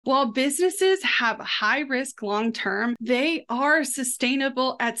While businesses have high risk long term, they are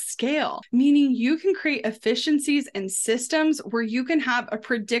sustainable at scale, meaning you can create efficiencies and systems where you can have a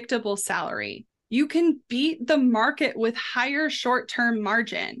predictable salary. You can beat the market with higher short term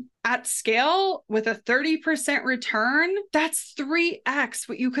margin. At scale, with a 30% return, that's 3x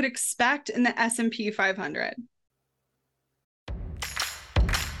what you could expect in the S&P 500.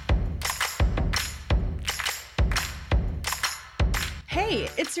 Hey,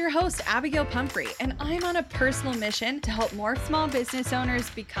 it's your host, Abigail Pumphrey, and I'm on a personal mission to help more small business owners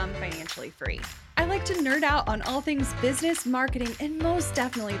become financially free. I like to nerd out on all things business, marketing, and most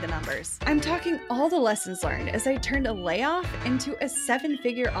definitely the numbers. I'm talking all the lessons learned as I turned a layoff into a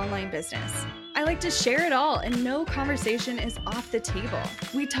 7-figure online business. I like to share it all, and no conversation is off the table.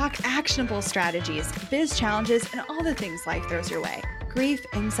 We talk actionable strategies, biz challenges, and all the things life throws your way. Grief,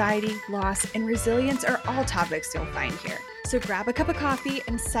 anxiety, loss, and resilience are all topics you'll find here. So grab a cup of coffee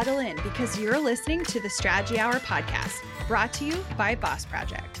and settle in because you're listening to the Strategy Hour podcast, brought to you by Boss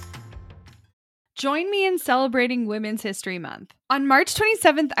Project. Join me in celebrating Women's History Month. On March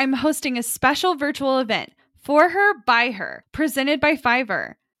 27th, I'm hosting a special virtual event, For Her, By Her, presented by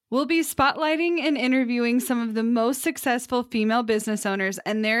Fiverr. We'll be spotlighting and interviewing some of the most successful female business owners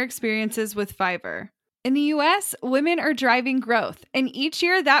and their experiences with Fiverr. In the US, women are driving growth, and each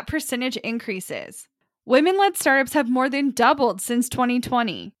year that percentage increases. Women-led startups have more than doubled since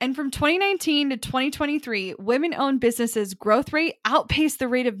 2020. And from 2019 to 2023, women-owned businesses' growth rate outpaced the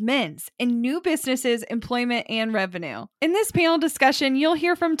rate of men's in new businesses, employment, and revenue. In this panel discussion, you'll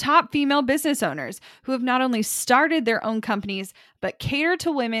hear from top female business owners who have not only started their own companies, but cater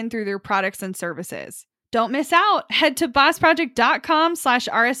to women through their products and services. Don't miss out. Head to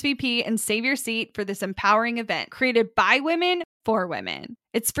bossproject.com/RSVP and save your seat for this empowering event created by women for women.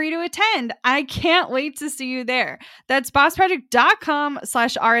 It's free to attend. I can't wait to see you there. That's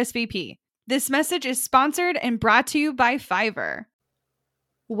bossproject.com/RSVP. This message is sponsored and brought to you by Fiverr.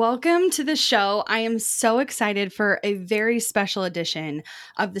 Welcome to the show. I am so excited for a very special edition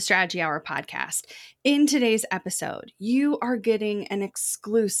of the Strategy Hour podcast. In today's episode, you are getting an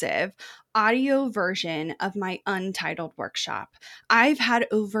exclusive audio version of my Untitled workshop. I've had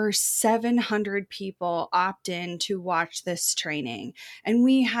over 700 people opt in to watch this training, and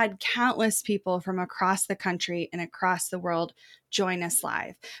we had countless people from across the country and across the world join us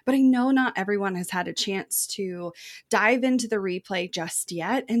live. But I know not everyone has had a chance to dive into the replay just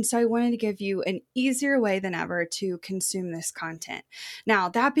yet, and so I wanted to give you an easier way than ever to consume this content. Now,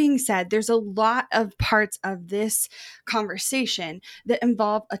 that being said, there's a lot of parts of this conversation that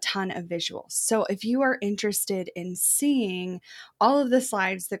involve a ton of visuals. So if you are interested in seeing all of the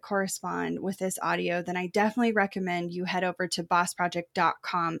slides that correspond with this audio, then I definitely recommend you head over to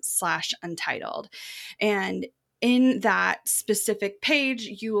bossproject.com/untitled. And in that specific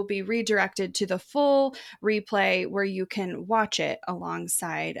page, you will be redirected to the full replay where you can watch it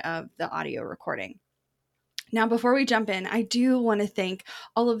alongside of the audio recording. Now, before we jump in, I do want to thank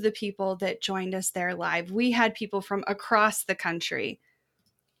all of the people that joined us there live. We had people from across the country.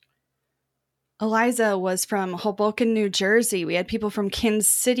 Eliza was from Hoboken, New Jersey. We had people from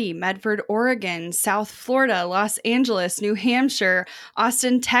Kansas City, Medford, Oregon, South Florida, Los Angeles, New Hampshire,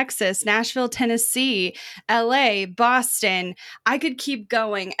 Austin, Texas, Nashville, Tennessee, LA, Boston. I could keep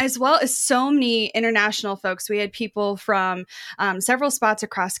going, as well as so many international folks. We had people from several spots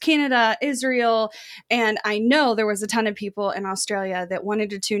across Canada, Israel, and I know there was a ton of people in Australia that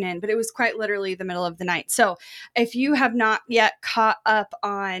wanted to tune in, but it was quite literally the middle of the night. So if you have not yet caught up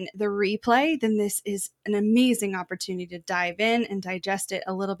on the replay, then this is an amazing opportunity to dive in and digest it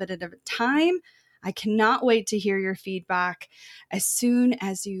a little bit at a time. I cannot wait to hear your feedback. As soon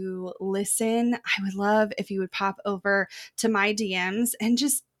as you listen, I would love if you would pop over to my DMs and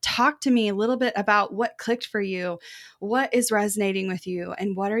just talk to me a little bit about what clicked for you, what is resonating with you,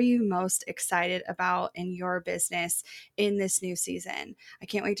 and what are you most excited about in your business in this new season. I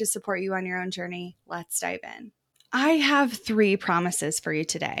can't wait to support you on your own journey. Let's dive in. I have 3 promises for you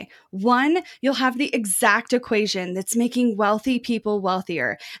today. 1, you'll have the exact equation that's making wealthy people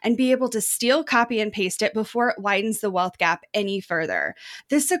wealthier and be able to steal, copy, and paste it before it widens the wealth gap any further.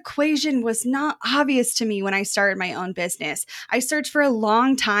 This equation was not obvious to me when I started my own business. I searched for a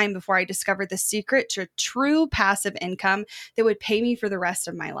long time before I discovered the secret to true passive income that would pay me for the rest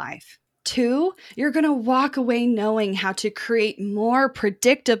of my life. 2, you're going to walk away knowing how to create more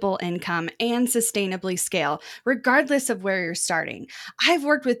predictable income and sustainably scale, regardless of where you're starting. I've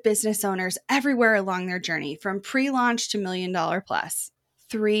worked with business owners everywhere along their journey, from pre-launch to $1 million plus.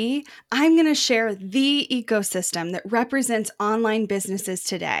 3, I'm going to share the ecosystem that represents online businesses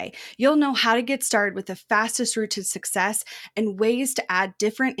today. You'll know how to get started with the fastest route to success and ways to add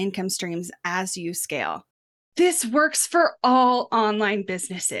different income streams as you scale. This works for all online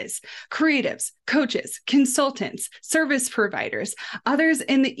businesses, creatives, coaches, consultants, service providers, others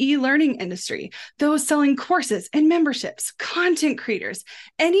in the e-learning industry, those selling courses and memberships, content creators,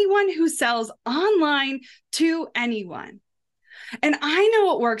 anyone who sells online to anyone. And I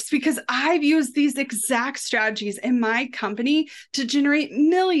know it works because I've used these exact strategies in my company to generate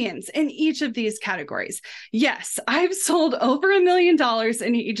millions in each of these categories. Yes, I've sold over $1 million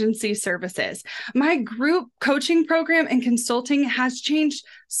in agency services. My group coaching program and consulting has changed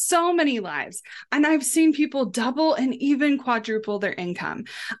so many lives, and I've seen people double and even quadruple their income.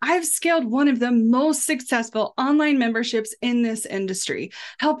 I've scaled one of the most successful online memberships in this industry,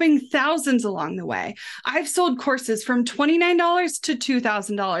 helping thousands along the way. I've sold courses from $29 to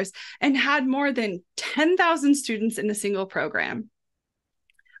 $2,000 and had more than 10,000 students in a single program.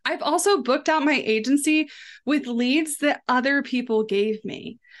 I've also booked out my agency with leads that other people gave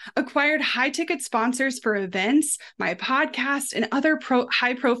me, acquired high-ticket sponsors for events, my podcast, and other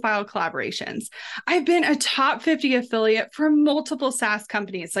high-profile collaborations. I've been a top 50 affiliate for multiple SaaS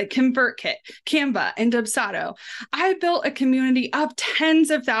companies like ConvertKit, Canva, and Dubsado. I built a community of tens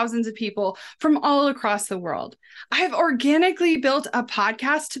of thousands of people from all across the world. I've organically built a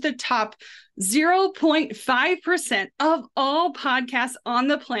podcast to the top 0.5% of all podcasts on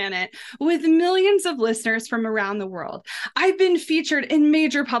the planet with millions of listeners from around the world. I've been featured in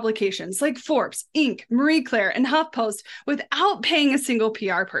major publications like Forbes, Inc., Marie Claire, and HuffPost without paying a single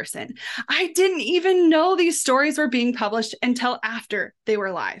PR person. I didn't even know these stories were being published until after they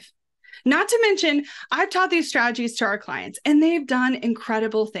were live. Not to mention, I've taught these strategies to our clients, and they've done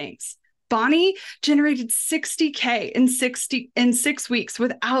incredible things. Bonnie generated $60K in 6 weeks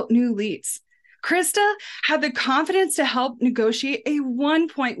without new leads. Krista had the confidence to help negotiate a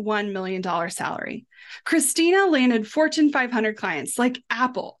 $1.1 million salary. Christina landed Fortune 500 clients like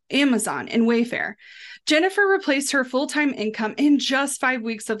Apple, Amazon, and Wayfair. Jennifer replaced her full-time income in just 5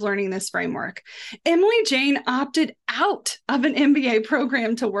 weeks of learning this framework. Emily Jane opted out of an MBA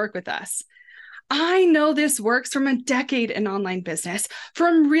program to work with us. I know this works from a decade in online business,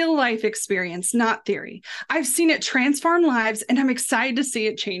 from real life experience, not theory. I've seen it transform lives, and I'm excited to see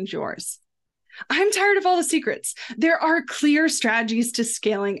it change yours. I'm tired of all the secrets. There are clear strategies to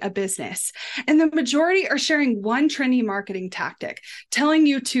scaling a business, and the majority are sharing one trendy marketing tactic, telling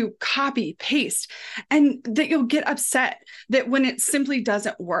you to copy, paste, and that you'll get upset that when it simply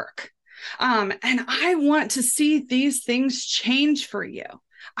doesn't work. And I want to see these things change for you.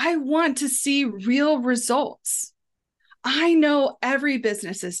 I want to see real results. I know every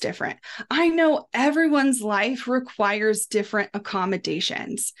business is different. I know everyone's life requires different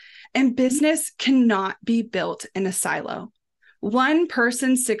accommodations, and business cannot be built in a silo. One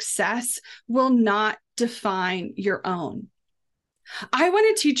person's success will not define your own. I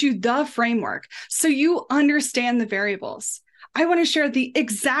want to teach you the framework so you understand the variables. I want to share the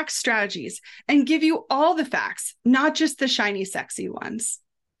exact strategies and give you all the facts, not just the shiny, sexy ones.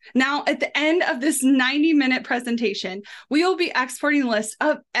 Now, at the end of this 90-minute presentation, we will be exporting a list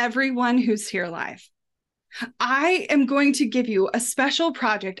of everyone who's here live. I am going to give you a special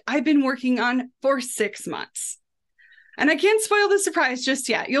project I've been working on for 6 months. And I can't spoil the surprise just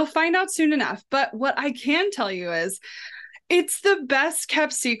yet. You'll find out soon enough. But what I can tell you is it's the best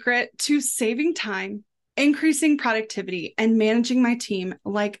kept secret to saving time, increasing productivity, and managing my team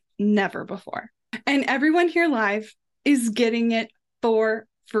like never before. And everyone here live is getting it for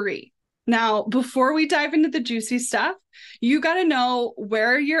free. Now, before we dive into the juicy stuff, you got to know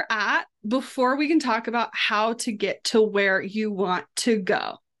where you're at before we can talk about how to get to where you want to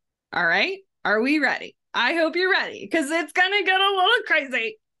go. All right? Are we ready? I hope you're ready because it's going to get a little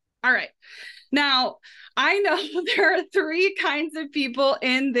crazy. All right. Now, I know there are 3 kinds of people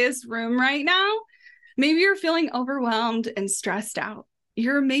in this room right now. Maybe you're feeling overwhelmed and stressed out.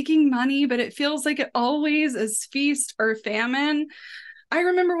 You're making money, but it feels like it always is feast or famine. I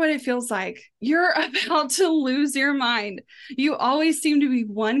remember what it feels like. You're about to lose your mind. You always seem to be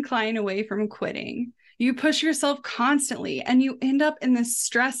one client away from quitting. You push yourself constantly, and you end up in this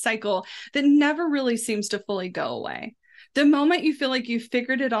stress cycle that never really seems to fully go away. The moment you feel like you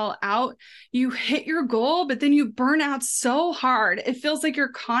figured it all out, you hit your goal, but then you burn out so hard, it feels like you're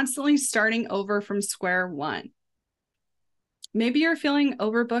constantly starting over from square one. Maybe you're feeling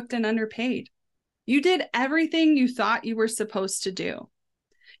overbooked and underpaid. You did everything you thought you were supposed to do.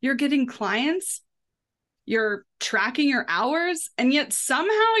 You're getting clients, you're tracking your hours, and yet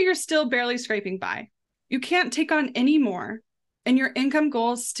somehow you're still barely scraping by. You can't take on any more. and your income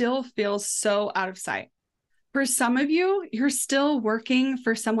goal still feels so out of sight. For some of you, you're still working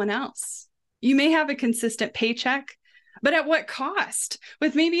for someone else. You may have a consistent paycheck, but at what cost?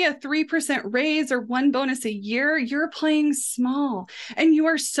 With maybe a 3% raise or one bonus a year, you're playing small and you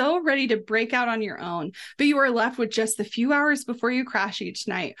are so ready to break out on your own, but you are left with just the few hours before you crash each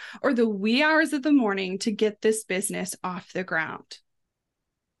night or the wee hours of the morning to get this business off the ground.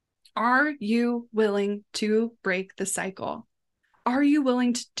 Are you willing to break the cycle? Are you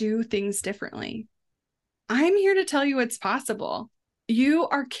willing to do things differently? I'm here to tell you it's possible. You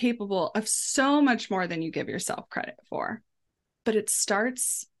are capable of so much more than you give yourself credit for. But it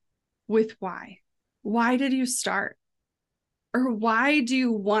starts with why. Why did you start? Or why do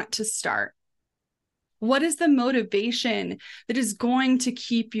you want to start? What is the motivation that is going to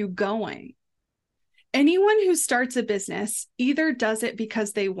keep you going? Anyone who starts a business either does it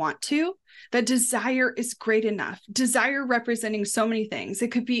because they want to. That desire is great enough. Desire representing so many things.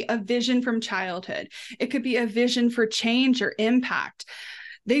 It could be a vision from childhood. It could be a vision for change or impact.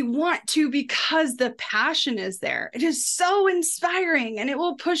 They want to because the passion is there. It is so inspiring and it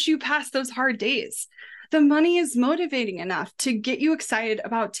will push you past those hard days. The money is motivating enough to get you excited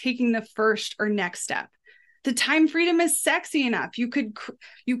about taking the first or next step. The time freedom is sexy enough. You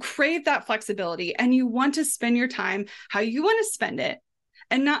crave that flexibility and you want to spend your time how you want to spend it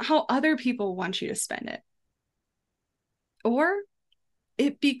and not how other people want you to spend it. Or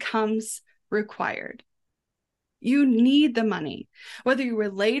it becomes required. You need the money, whether you were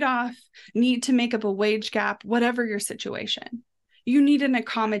laid off, need to make up a wage gap, whatever your situation. You need an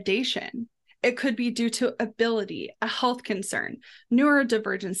accommodation. It could be due to ability, a health concern,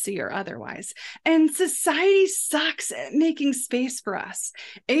 neurodivergency, or otherwise. And society sucks at making space for us.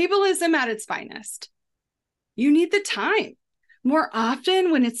 Ableism at its finest. You need the time. More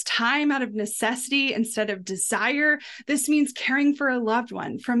often, when it's time out of necessity instead of desire, this means caring for a loved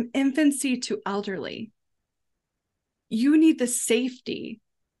one from infancy to elderly. You need the safety.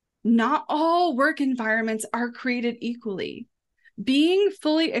 Not all work environments are created equally. Being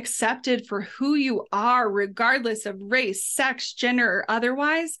fully accepted for who you are, regardless of race, sex, gender, or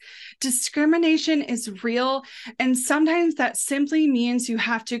otherwise, discrimination is real. And sometimes that simply means you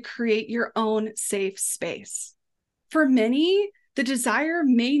have to create your own safe space. For many, the desire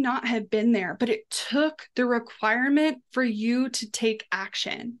may not have been there, but it took the requirement for you to take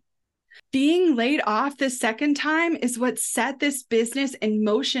action. Being laid off the second time is what set this business in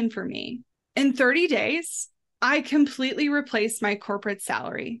motion for me. In 30 days, I completely replaced my corporate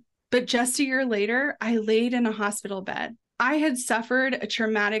salary, but just a year later, I laid in a hospital bed. I had suffered a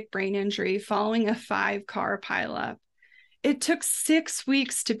traumatic brain injury following a 5-car pileup. It took 6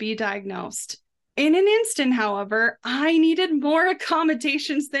 weeks to be diagnosed. In an instant, however, I needed more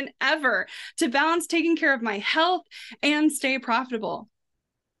accommodations than ever to balance taking care of my health and stay profitable.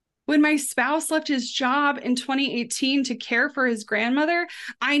 When my spouse left his job in 2018 to care for his grandmother,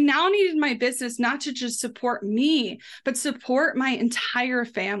 I now needed my business not to just support me, but support my entire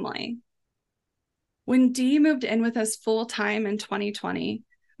family. When Dee moved in with us full-time in 2020,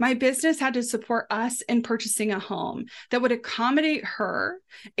 my business had to support us in purchasing a home that would accommodate her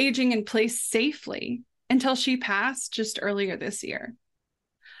aging in place safely until she passed just earlier this year.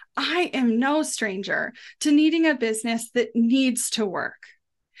 I am no stranger to needing a business that needs to work.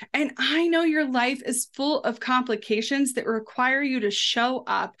 And I know your life is full of complications that require you to show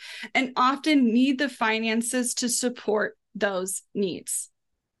up and often need the finances to support those needs.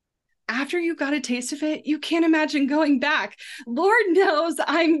 After you got a taste of it, you can't imagine going back. Lord knows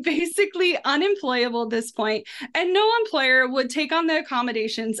I'm basically unemployable at this point, and no employer would take on the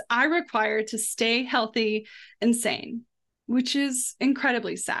accommodations I require to stay healthy and sane, which is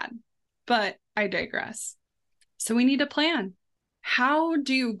incredibly sad, but I digress. So we need a plan. How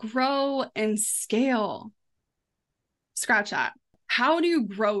do you grow and scale? Scratch that. How do you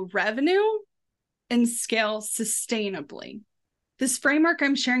grow revenue and scale sustainably? This framework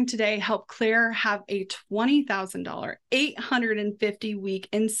I'm sharing today helped Claire have a $20,000, 850 week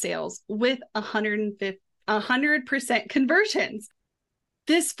in sales with 100% conversions.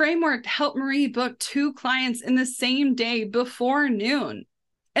 This framework helped Marie book 2 clients in the same day before noon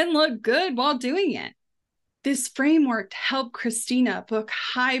and look good while doing it. This framework helped Christina book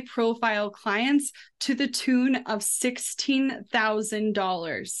high-profile clients to the tune of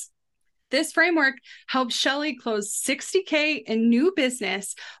 $16,000. This framework helped Shelley close $60K in new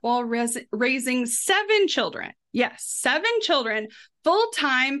business while raising 7 children. Yes, 7 children,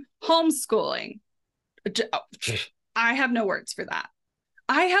 full-time homeschooling. I have no words for that.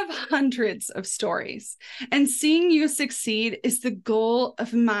 I have hundreds of stories, and seeing you succeed is the goal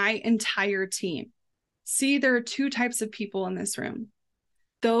of my entire team. See, there are two types of people in this room.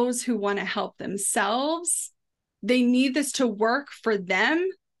 Those who want to help themselves, they need this to work for them.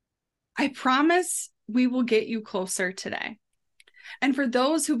 I promise we will get you closer today. And for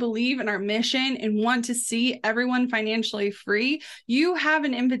those who believe in our mission and want to see everyone financially free, you have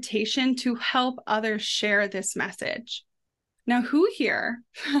an invitation to help others share this message. Now, who here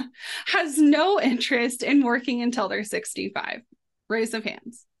has no interest in working until they're 65? Raise of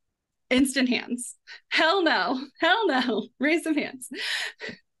hands. Instant hands. Hell no. Hell no. Raise some hands.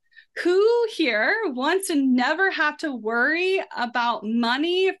 Who here wants to never have to worry about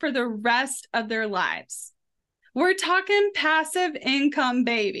money for the rest of their lives? We're talking passive income,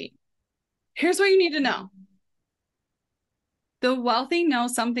 baby. Here's what you need to know. The wealthy know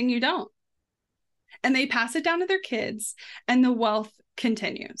something you don't, and they pass it down to their kids, and the wealth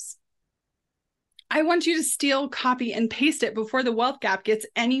continues. I want you to steal, copy, and paste it before the wealth gap gets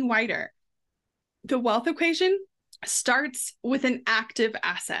any wider. The wealth equation starts with an active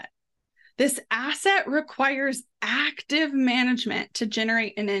asset. This asset requires active management to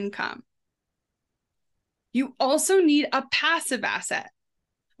generate an income. You also need a passive asset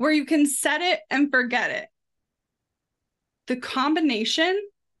where you can set it and forget it. The combination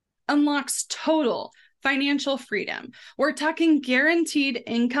unlocks total financial freedom. We're talking guaranteed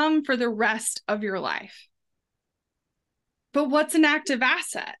income for the rest of your life. But what's an active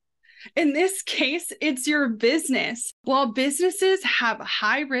asset? In this case, it's your business. While businesses have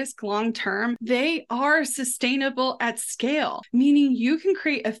high risk long term, they are sustainable at scale, meaning you can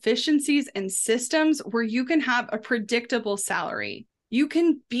create efficiencies and systems where you can have a predictable salary. You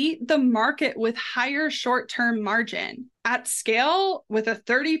can beat the market with higher short-term margin. At scale, with a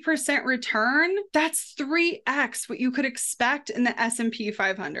 30% return, that's 3x what you could expect in the S&P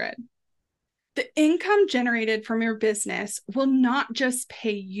 500. The income generated from your business will not just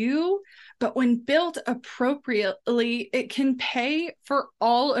pay you, but when built appropriately, it can pay for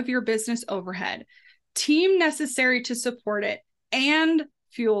all of your business overhead, team necessary to support it, and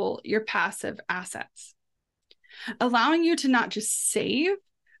fuel your passive assets, allowing you to not just save,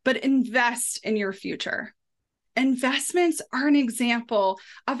 but invest in your future. Investments are an example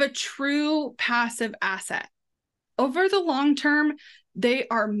of a true passive asset. Over the long term, they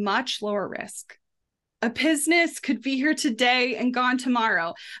are much lower risk. A business could be here today and gone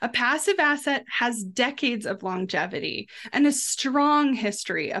tomorrow. A passive asset has decades of longevity and a strong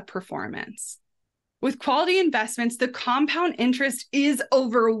history of performance. With quality investments, the compound interest is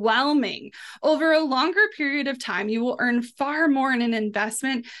overwhelming. Over a longer period of time, you will earn far more in an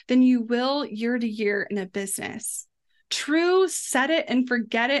investment than you will year to year in a business. True set it and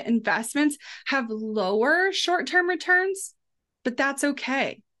forget it investments have lower short-term returns, but that's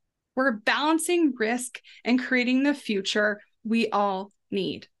okay. We're balancing risk and creating the future we all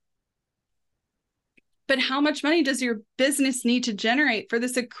need. But how much money does your business need to generate for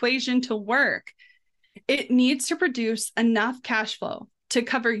this equation to work? It needs to produce enough cash flow to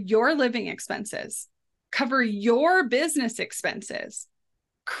cover your living expenses, cover your business expenses,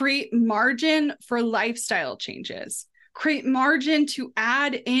 create margin for lifestyle changes, create margin to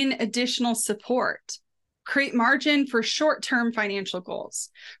add in additional support, create margin for short-term financial goals,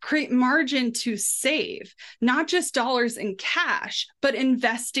 create margin to save, not just dollars in cash, but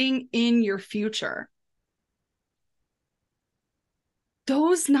investing in your future.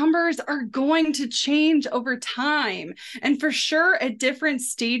 Those numbers are going to change over time and for sure at different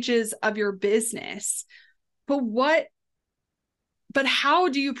stages of your business. But how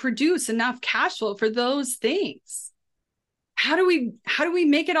do you produce enough cash flow for those things? How do we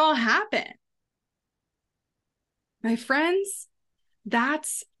make it all happen? My friends,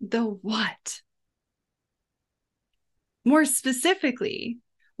 that's the what. More specifically,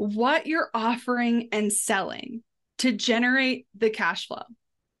 what you're offering and selling to generate the cash flow.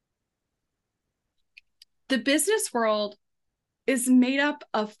 The business world is made up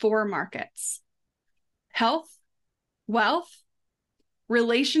of 4 markets: health, wealth,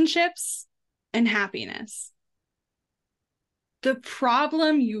 relationships, and happiness. The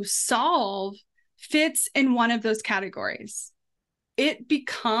problem you solve fits in one of those categories. It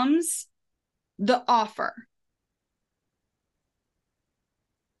becomes the offer.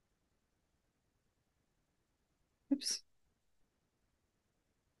 Oops.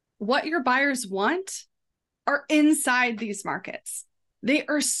 What your buyers want are inside these markets. They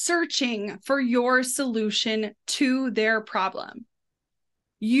are searching for your solution to their problem.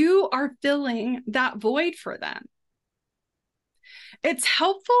 You are filling that void for them. It's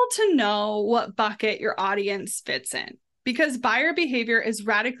helpful to know what bucket your audience fits in because buyer behavior is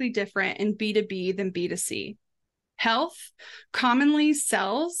radically different in B2B than B2C. Health commonly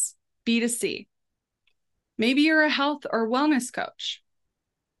sells B2C. Maybe you're a health or wellness coach.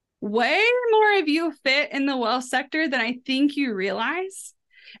 Way more of you fit in the wealth sector than I think you realize.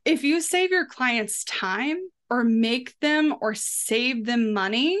 If you save your clients time or make them or save them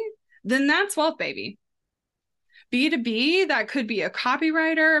money, then that's wealth, baby. B2B, that could be a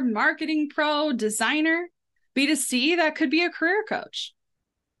copywriter, marketing pro, designer. B2C, that could be a career coach.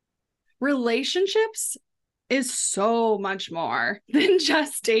 Relationships is so much more than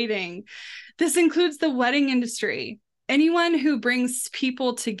just dating. This includes the wedding industry, anyone who brings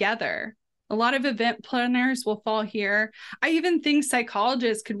people together. A lot of event planners will fall here. I even think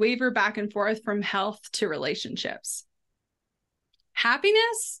psychologists could waver back and forth from health to relationships.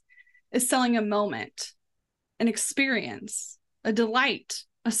 Happiness is selling a moment, an experience, a delight,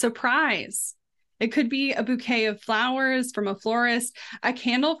 a surprise. It could be a bouquet of flowers from a florist, a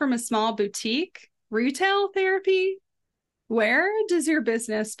candle from a small boutique, retail therapy. Where does your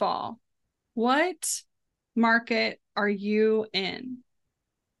business fall? What market are you in?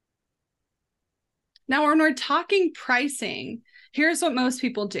 Now, when we're talking pricing, here's what most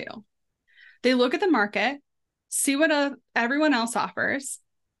people do. They look at the market, see what everyone else offers,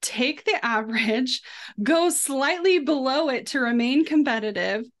 take the average, go slightly below it to remain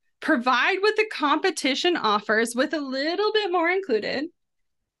competitive, provide what the competition offers with a little bit more included,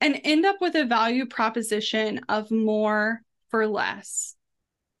 and end up with a value proposition of more for less.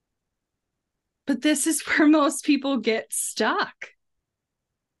 But this is where most people get stuck.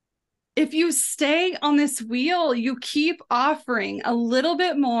 If you stay on this wheel, you keep offering a little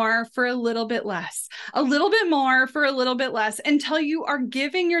bit more for a little bit less, a little bit more for a little bit less, until you are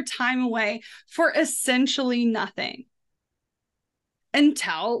giving your time away for essentially nothing.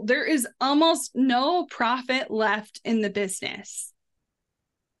 Until there is almost no profit left in the business.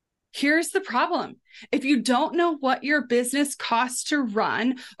 Here's the problem. If you don't know what your business costs to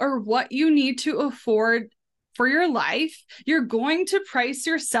run or what you need to afford for your life, you're going to price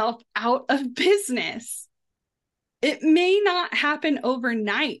yourself out of business. It may not happen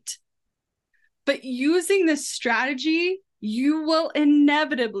overnight, but using this strategy, you will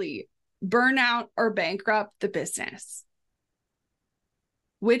inevitably burn out or bankrupt the business.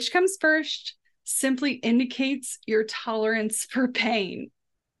 Which comes first simply indicates your tolerance for pain.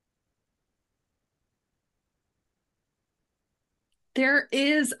 There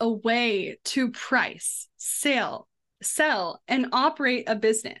is a way to price, sell, and operate a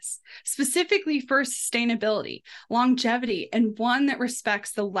business, specifically for sustainability, longevity, and one that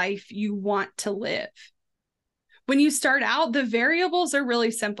respects the life you want to live. When you start out, the variables are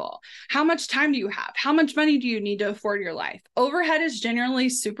really simple. How much time do you have? How much money do you need to afford your life? Overhead is generally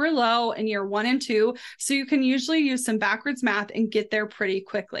super low in year 1 and 2, so you can usually use some backwards math and get there pretty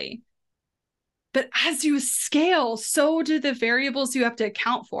quickly. But as you scale, so do the variables you have to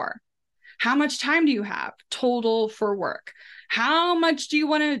account for. How much time do you have total for work? How much time do you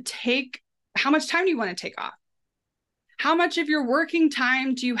want to take off? How much of your working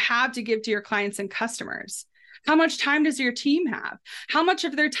time do you have to give to your clients and customers? How much time does your team have? How much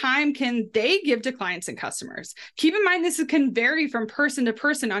of their time can they give to clients and customers? Keep in mind, this can vary from person to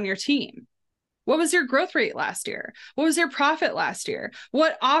person on your team. What was your growth rate last year? What was your profit last year?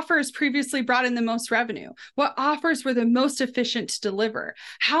 What offers previously brought in the most revenue? What offers were the most efficient to deliver?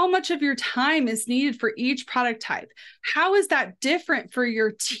 How much of your time is needed for each product type? How is that different for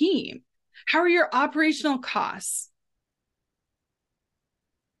your team? How are your operational costs?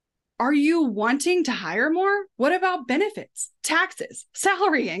 Are you wanting to hire more? What about benefits, taxes,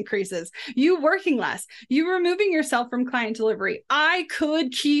 salary increases, you working less, you removing yourself from client delivery? I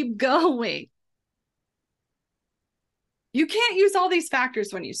could keep going. You can't use all these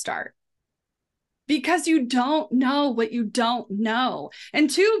factors when you start because you don't know what you don't know. And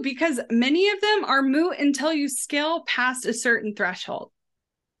 2, because many of them are moot until you scale past a certain threshold.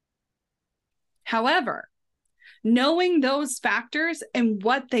 However, knowing those factors and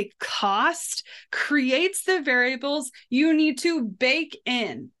what they cost creates the variables you need to bake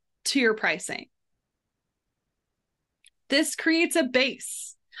in to your pricing. This creates a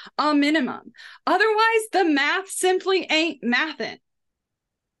base, a minimum. Otherwise, the math simply ain't mathin'.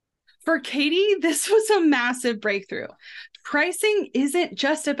 For Katie, this was a massive breakthrough. Pricing isn't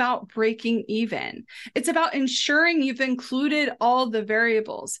just about breaking even. It's about ensuring you've included all the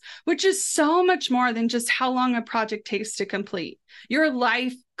variables, which is so much more than just how long a project takes to complete. Your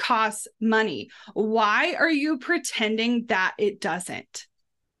life costs money. Why are you pretending that it doesn't?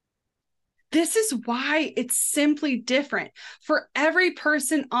 This is why it's simply different for every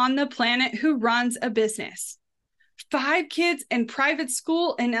person on the planet who runs a business. 5 kids in private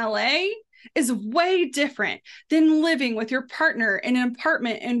school in LA is way different than living with your partner in an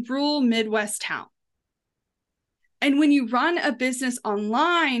apartment in rural Midwest town. And when you run a business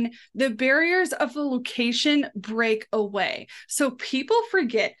online, the barriers of the location break away. So people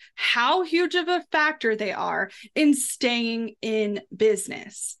forget how huge of a factor they are in staying in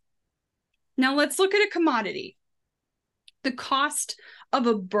business. Now let's look at a commodity. The cost of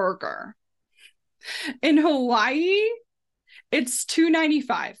a burger. In Hawaii, it's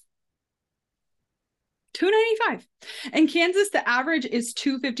 $2.95. $2.95. In Kansas, the average is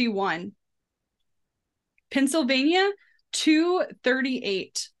 $2.51. Pennsylvania,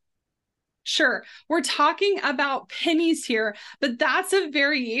 $2.38. Sure, we're talking about pennies here, but that's a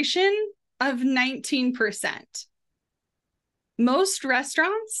variation of 19%. Most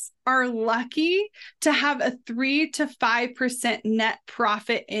restaurants are lucky to have a 3 to 5% net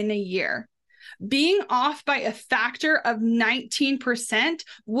profit in a year. Being off by a factor of 19%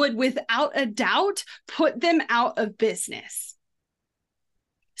 would, without a doubt, put them out of business.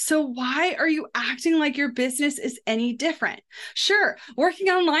 So why are you acting like your business is any different? Sure, working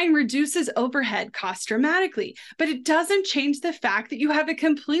online reduces overhead costs dramatically, but it doesn't change the fact that you have a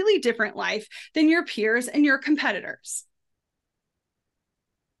completely different life than your peers and your competitors.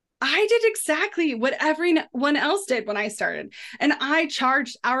 I did exactly what everyone else did when I started, and I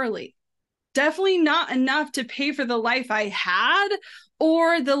charged hourly. Definitely not enough to pay for the life I had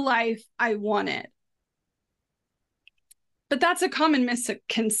or the life I wanted. But that's a common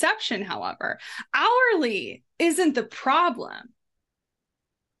misconception, however. Hourly isn't the problem.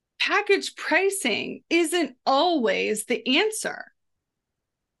 Package pricing isn't always the answer.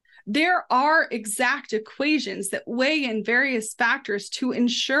 There are exact equations that weigh in various factors to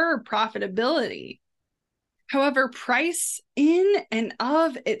ensure profitability. However, price in and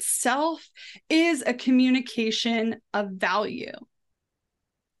of itself is a communication of value.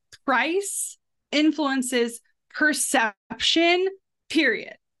 Price influences perception,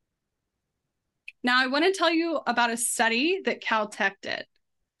 period. Now, I want to tell you about a study that Caltech did.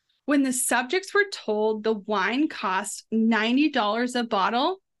 When the subjects were told the wine cost $90 a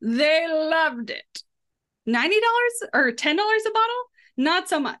bottle, they loved it. $90 or $10 a bottle? Not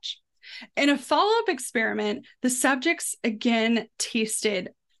so much. In a follow-up experiment, the subjects again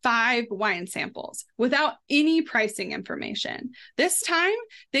tasted 5 wine samples without any pricing information. This time,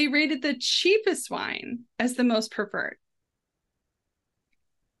 they rated the cheapest wine as the most preferred.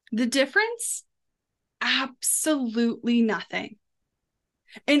 The difference? Absolutely nothing.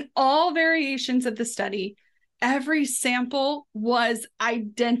 In all variations of the study, every sample was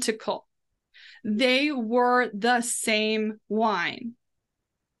identical. They were the same wine.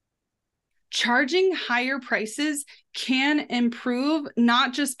 Charging higher prices can improve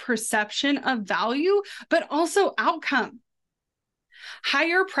not just perception of value, but also outcome.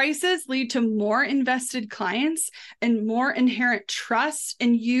 Higher prices lead to more invested clients and more inherent trust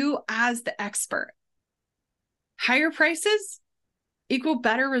in you as the expert. Higher prices equal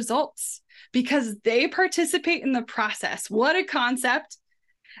better results because they participate in the process. What a concept.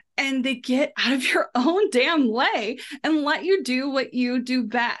 And they get out of your own damn way and let you do what you do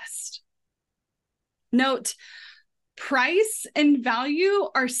best. Note, price and value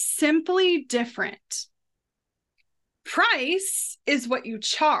are simply different. Price is what you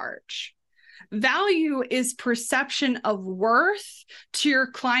charge. Value is perception of worth to your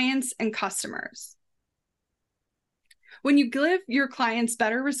clients and customers. When you give your clients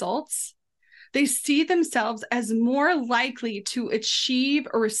better results, they see themselves as more likely to achieve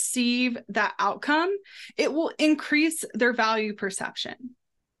or receive that outcome. It will increase their value perception.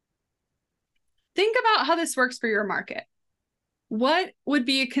 Think about how this works for your market. What would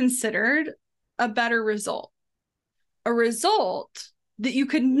be considered a better result? A result that you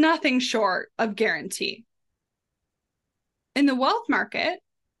could nothing short of guarantee. In the wealth market,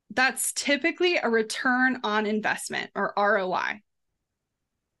 that's typically a return on investment or ROI.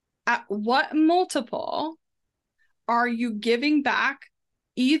 At what multiple are you giving back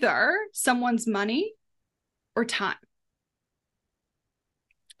either someone's money or time?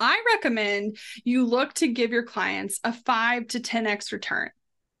 I recommend you look to give your clients a 5 to 10x return.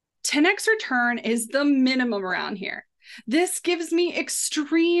 10x return is the minimum around here. This gives me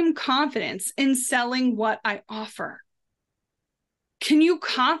extreme confidence in selling what I offer. Can you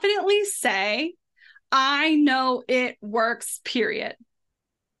confidently say, I know it works, period?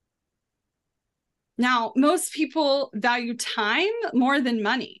 Now, most people value time more than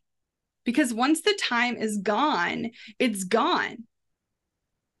money because once the time is gone, it's gone.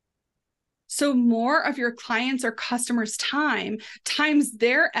 So more of your clients or customers' time times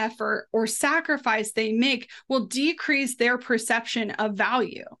their effort or sacrifice they make will decrease their perception of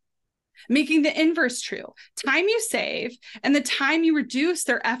value, making the inverse true. Time you save and the time you reduce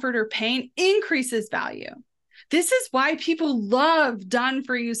their effort or pain increases value. This is why people love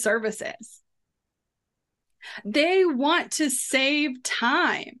done-for-you services. They want to save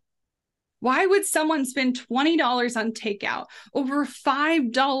time. Why would someone spend $20 on takeout over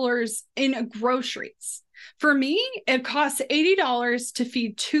 $5 in groceries? For me, it costs $80 to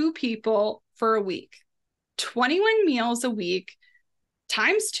feed 2 people for a week. 21 meals a week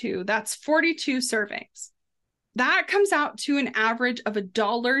times 2, that's 42 servings. That comes out to an average of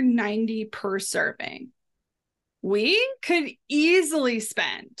 $1.90 per serving. We could easily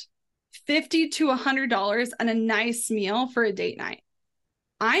spend $50 to $100 on a nice meal for a date night.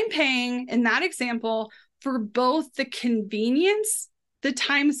 I'm paying, in that example, for both the convenience, the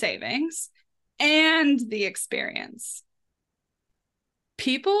time savings, and the experience.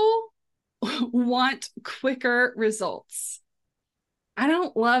 People want quicker results. I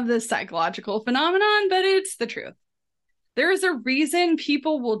don't love this psychological phenomenon, but it's the truth. There is a reason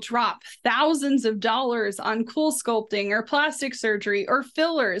people will drop thousands of dollars on cool sculpting or plastic surgery or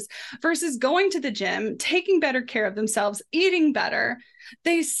fillers versus going to the gym, taking better care of themselves, eating better.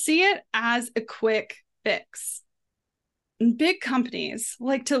 They see it as a quick fix. And big companies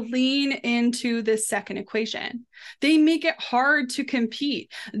like to lean into this second equation. They make it hard to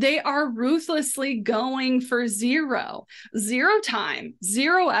compete. They are ruthlessly going for zero time,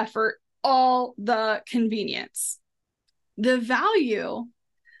 zero effort, all the convenience. The value,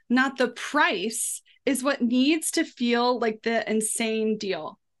 not the price, is what needs to feel like the insane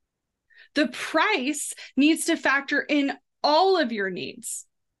deal. The price needs to factor in all of your needs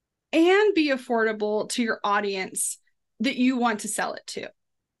and be affordable to your audience that you want to sell it to.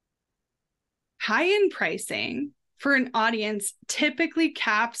 High-end pricing for an audience typically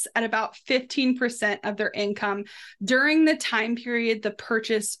caps at about 15% of their income during the time period the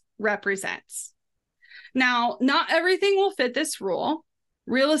purchase represents. Now, not everything will fit this rule,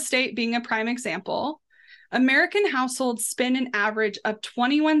 real estate being a prime example. American households spend an average of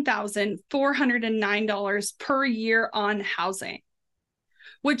 $21,409 per year on housing,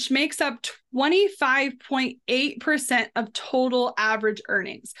 which makes up 25.8% of total average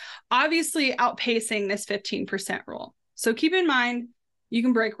earnings, obviously outpacing this 15% rule. So keep in mind, you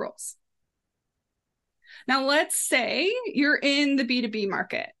can break rules. Now, let's say you're in the B2B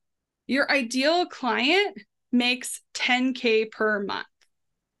market. Your ideal client makes $10K per month.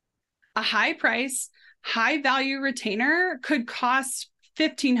 A high price, high value retainer could cost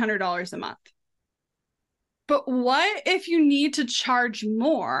 $1,500 a month. But what if you need to charge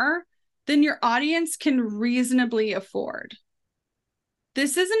more than your audience can reasonably afford?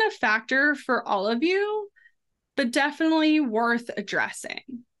 This isn't a factor for all of you, but definitely worth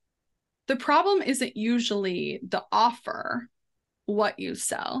addressing. The problem isn't usually the offer, what you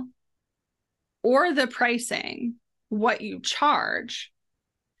sell, or the pricing, what you charge.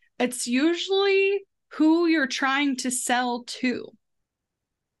 It's usually who you're trying to sell to.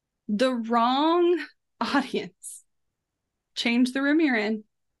 The wrong audience. Change the room you're in.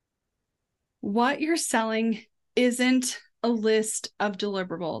 What you're selling isn't a list of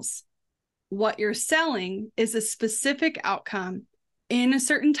deliverables. What you're selling is a specific outcome in a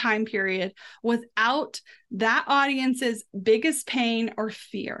certain time period without that audience's biggest pain or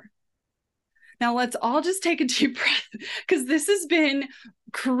fear. Now, let's all just take a deep breath because this has been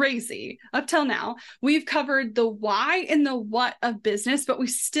crazy up till now. We've covered the why and the what of business, but we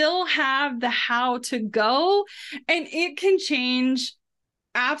still have the how to go, and it can change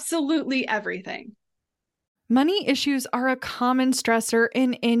absolutely everything. Money issues are a common stressor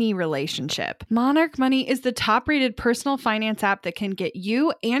in any relationship. Monarch Money is the top-rated personal finance app that can get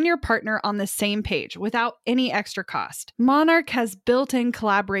you and your partner on the same page without any extra cost. Monarch has built-in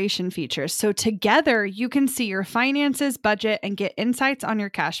collaboration features, so together you can see your finances, budget, and get insights on your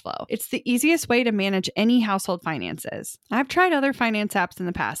cash flow. It's the easiest way to manage any household finances. I've tried other finance apps in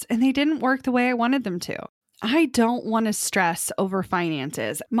the past, and they didn't work the way I wanted them to. I don't want to stress over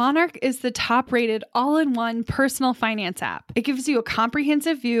finances. Monarch is the top-rated all-in-one personal finance app. It gives you a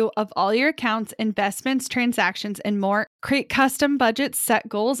comprehensive view of all your accounts, investments, transactions, and more. Create custom budgets, set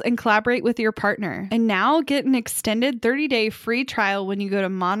goals, and collaborate with your partner. And now get an extended 30-day free trial when you go to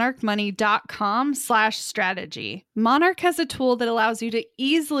monarchmoney.com/strategy. Monarch has a tool that allows you to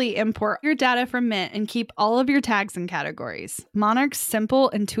easily import your data from Mint and keep all of your tags and categories. Monarch's simple,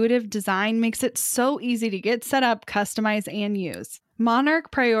 intuitive design makes it so easy to get set up, customize, and use. Monarch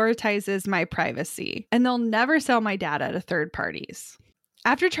prioritizes my privacy, and they'll never sell my data to third parties.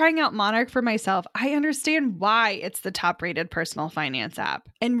 After trying out Monarch for myself, I understand why it's the top-rated personal finance app.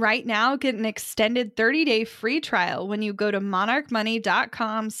 And right now, get an extended 30-day free trial when you go to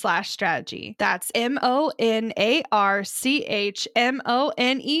monarchmoney.com/strategy. That's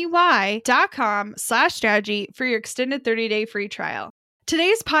monarchmoney.com/strategy for your extended 30-day free trial.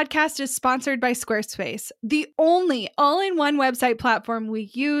 Today's podcast is sponsored by Squarespace, the only all-in-one website platform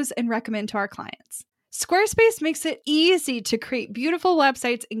we use and recommend to our clients. Squarespace makes it easy to create beautiful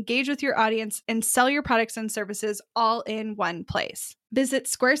websites, engage with your audience, and sell your products and services all in one place. Visit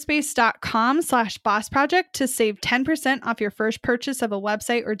squarespace.com/bossproject to save 10% off your first purchase of a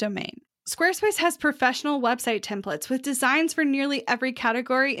website or domain. Squarespace has professional website templates with designs for nearly every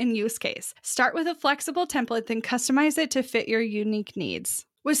category and use case. Start with a flexible template, then customize it to fit your unique needs.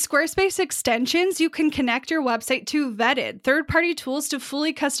 With Squarespace extensions, you can connect your website to vetted third-party tools to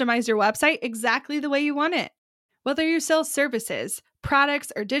fully customize your website exactly the way you want it. Whether you sell services,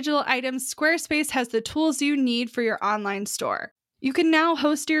 products, or digital items, Squarespace has the tools you need for your online store. You can now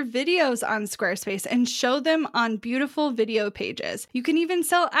host your videos on Squarespace and show them on beautiful video pages. You can even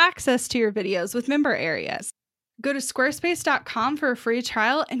sell access to your videos with member areas. Go to squarespace.com for a free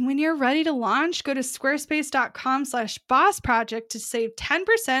trial, and when you're ready to launch, go to squarespace.com/bossproject to save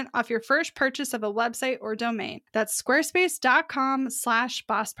 10% off your first purchase of a website or domain. That's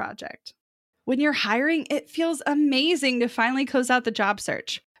squarespace.com/bossproject. When you're hiring, it feels amazing to finally close out the job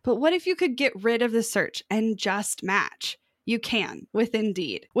search. But what if you could get rid of the search and just match? You can with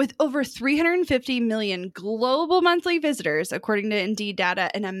Indeed. With over 350 million global monthly visitors, according to Indeed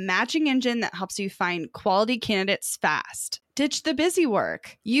data, and a matching engine that helps you find quality candidates fast. Ditch the busy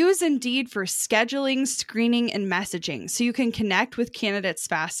work. Use Indeed for scheduling, screening, and messaging so you can connect with candidates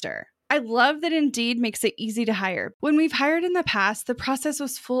faster. I love that Indeed makes it easy to hire. When we've hired in the past, the process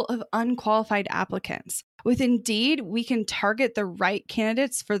was full of unqualified applicants. With Indeed, we can target the right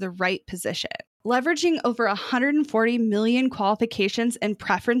candidates for the right position. Leveraging over 140 million qualifications and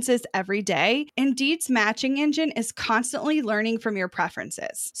preferences every day, Indeed's matching engine is constantly learning from your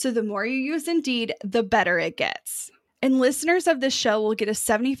preferences. So the more you use Indeed, the better it gets. And listeners of this show will get a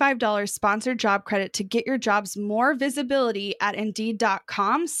 $75 sponsored job credit to get your jobs more visibility at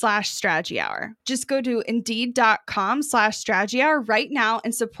Indeed.com/strategy hour. Just go to Indeed.com/strategy hour right now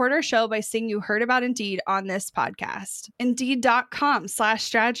and support our show by saying you heard about Indeed on this podcast.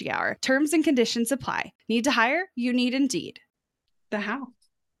 Indeed.com/strategy hour. Terms and conditions apply. Need to hire? You need Indeed. The how.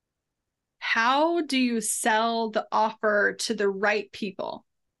 How do you sell the offer to the right people?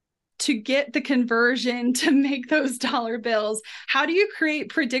 To get the conversion to make those dollar bills? How do you create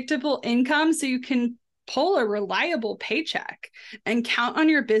predictable income so you can pull a reliable paycheck and count on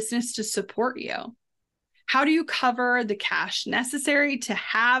your business to support you? How do you cover the cash necessary to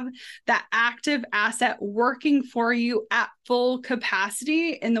have that active asset working for you at full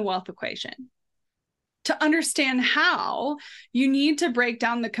capacity in the wealth equation? To understand how, you need to break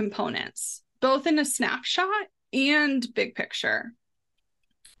down the components, both in a snapshot and big picture.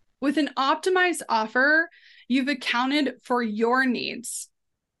 With an optimized offer, you've accounted for your needs,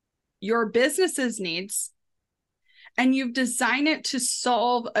 your business's needs, and you've designed it to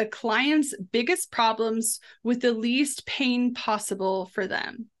solve a client's biggest problems with the least pain possible for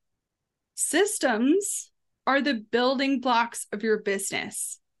them. Systems are the building blocks of your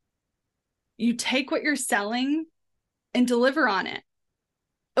business. You take what you're selling and deliver on it.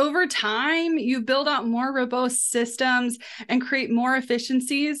 Over time, you build out more robust systems and create more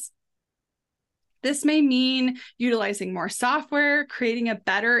efficiencies. This may mean utilizing more software, creating a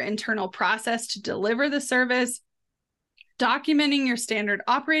better internal process to deliver the service, documenting your standard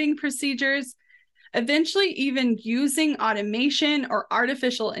operating procedures, eventually even using automation or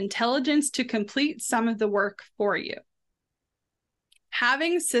artificial intelligence to complete some of the work for you.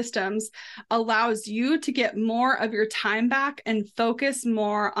 Having systems allows you to get more of your time back and focus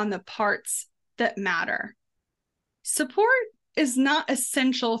more on the parts that matter. Support is not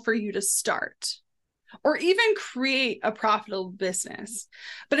essential for you to start or even create a profitable business,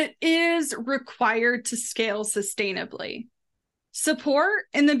 but it is required to scale sustainably. Support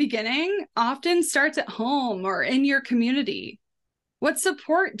in the beginning often starts at home or in your community. What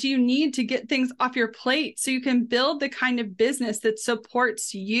support do you need to get things off your plate so you can build the kind of business that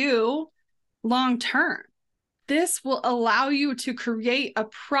supports you long term? This will allow you to create a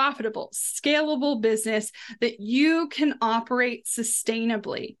profitable, scalable business that you can operate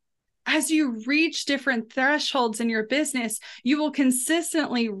sustainably. As you reach different thresholds in your business, you will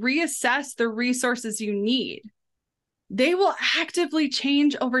consistently reassess the resources you need. They will actively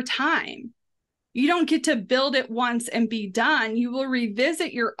change over time. You don't get to build it once and be done. You will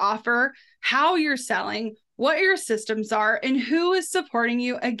revisit your offer, how you're selling, what your systems are, and who is supporting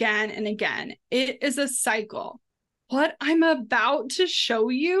you again and again. It is a cycle. What I'm about to show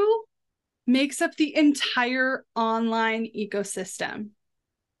you makes up the entire online ecosystem.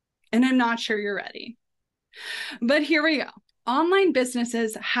 And I'm not sure you're ready. But here we go. Online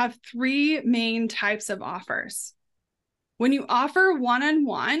businesses have three main types of offers. When you offer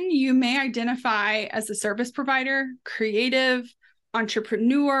one-on-one, you may identify as a service provider, creative,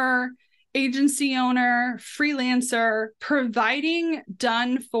 entrepreneur, agency owner, freelancer, providing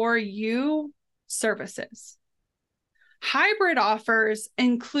done-for-you services. Hybrid offers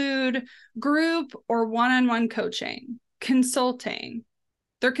include group or one-on-one coaching, consulting.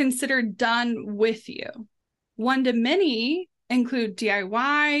 They're considered done with you. One-to-many include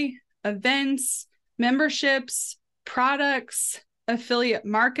DIY, events, memberships, products, affiliate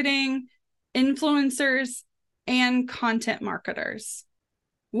marketing, influencers, and content marketers.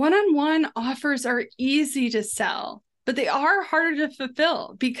 One-on-one offers are easy to sell, but they are harder to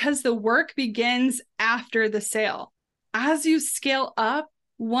fulfill because the work begins after the sale. As you scale up,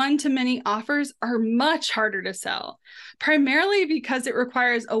 one-to-many offers are much harder to sell, primarily because it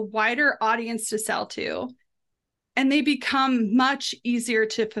requires a wider audience to sell to, and they become much easier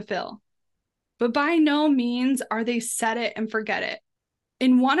to fulfill. But by no means are they set it and forget it.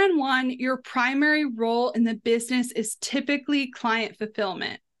 In one-on-one, your primary role in the business is typically client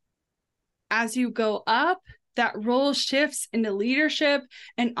fulfillment. As you go up, that role shifts into leadership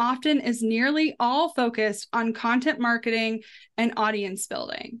and often is nearly all focused on content marketing and audience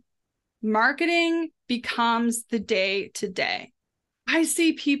building. Marketing becomes the day-to-day. I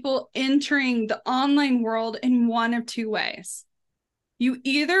see people entering the online world in one of two ways. You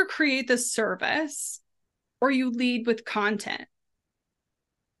either create the service or you lead with content.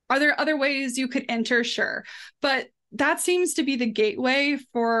 Are there other ways you could enter? Sure. But that seems to be the gateway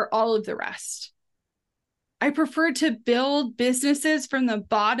for all of the rest. I prefer to build businesses from the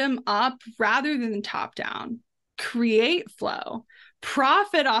bottom up rather than top down. Create flow,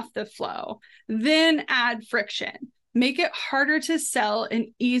 profit off the flow, then add friction. Make it harder to sell and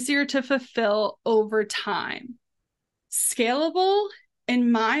easier to fulfill over time. Scalable,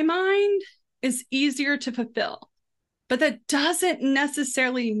 in my mind, is easier to fulfill. But that doesn't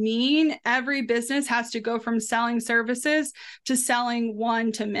necessarily mean every business has to go from selling services to selling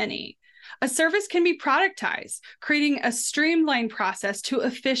one-to-many. A service can be productized, creating a streamlined process to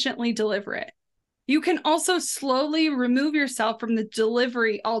efficiently deliver it. You can also slowly remove yourself from the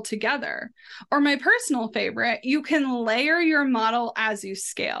delivery altogether. Or my personal favorite, you can layer your model as you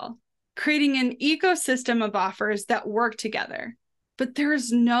scale, creating an ecosystem of offers that work together. But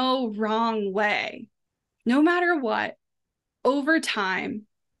there's no wrong way. No matter what, over time,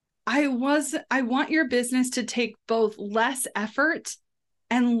 I want your business to take both less effort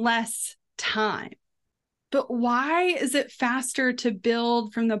and less time. But why is it faster to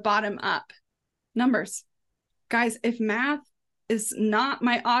build from the bottom up? Numbers. Guys, if math is not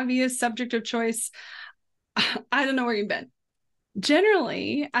my obvious subject of choice, I don't know where you've been.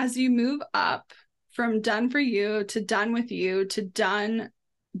 Generally, as you move up from done for you to done with you to done,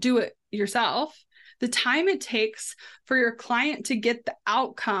 do it yourself, the time it takes for your client to get the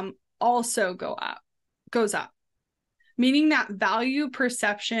outcome also goes up, meaning that value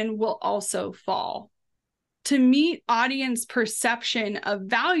perception will also fall. To meet audience perception of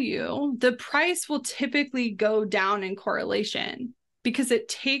value, the price will typically go down in correlation because it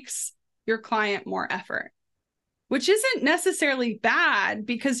takes your client more effort, which isn't necessarily bad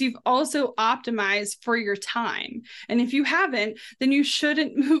because you've also optimized for your time. And if you haven't, then you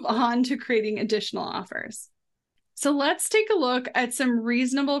shouldn't move on to creating additional offers. So let's take a look at some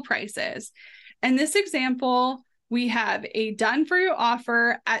reasonable prices. In this example, we have a done for you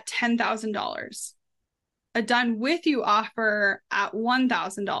offer at $10,000, a done with you offer at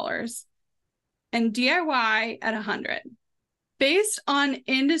 $1,000, and DIY at $100. Based on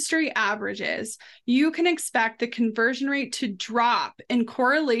industry averages, you can expect the conversion rate to drop in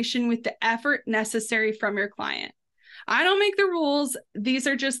correlation with the effort necessary from your client. I don't make the rules. These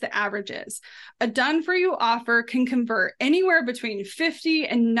are just the averages. A done for you offer can convert anywhere between 50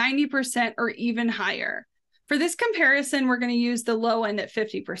 and 90% or even higher. For this comparison, we're going to use the low end at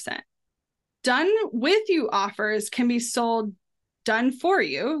 50%. Done with you offers can be sold done for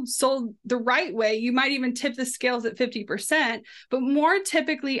you, sold the right way. You might even tip the scales at 50%, but more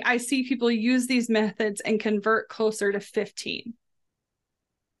typically, I see people use these methods and convert closer to 15.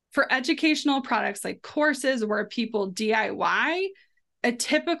 For educational products like courses where people DIY, a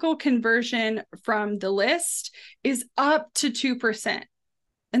typical conversion from the list is up to 2%.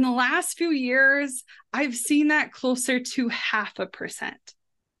 In the last few years, I've seen that closer to 0.5%.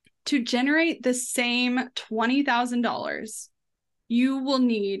 To generate the same $20,000, you will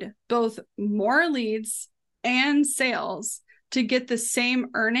need both more leads and sales to get the same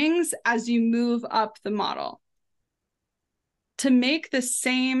earnings as you move up the model. To make the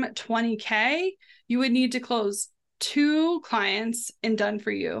same 20K, you would need to close 2 clients and done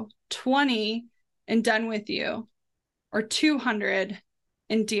for you, 20 and done with you, or 200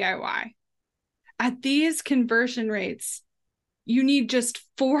 in DIY. At these conversion rates, you need just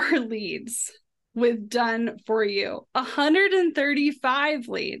 4 leads with done for you, 135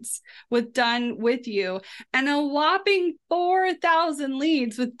 leads with done with you, and a whopping 4,000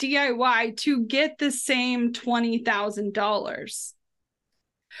 leads with DIY to get the same $20,000.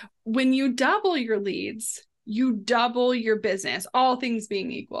 When you double your leads, you double your business, all things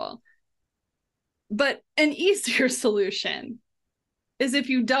being equal. But an easier solution is if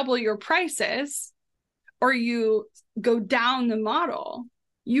you double your prices or you go down the model,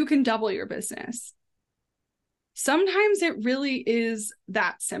 you can double your business. Sometimes it really is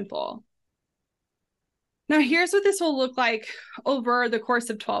that simple. Now, here's what this will look like over the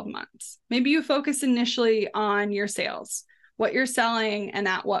course of 12 months. Maybe you focus initially on your sales, what you're selling, and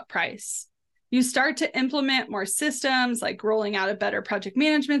at what price. You start to implement more systems, like rolling out a better project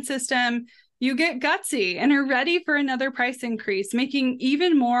management system. You get gutsy and are ready for another price increase, making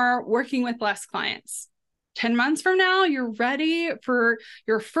even more, working with less clients. 10 months from now, you're ready for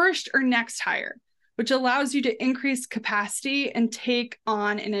your first or next hire, which allows you to increase capacity and take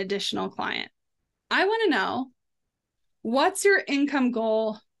on an additional client. I want to know, what's your income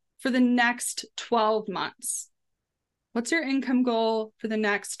goal for the next 12 months? What's your income goal for the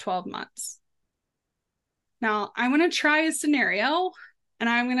next 12 months? Now, I want to try a scenario, and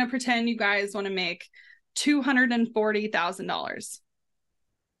I'm going to pretend you guys want to make $240,000.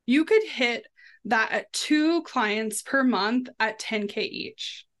 You could hit that at 2 clients per month at 10K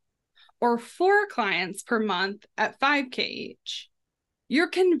each, or 4 clients per month at 5K each. You're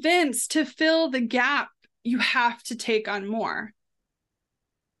convinced to fill the gap, you have to take on more.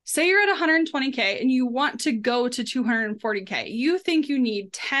 Say you're at 120K and you want to go to 240K. You think you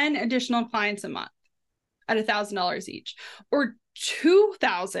need 10 additional clients a month at $1,000 each, or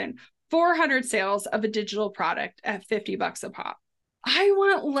 2,400 sales of a digital product at $50 a pop. I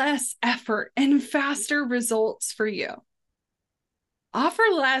want less effort and faster results for you. Offer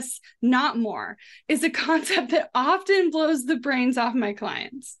less, not more, is a concept that often blows the brains off my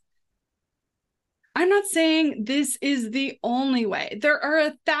clients. I'm not saying this is the only way. There are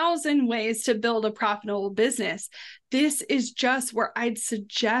 1,000 ways to build a profitable business. This is just where I'd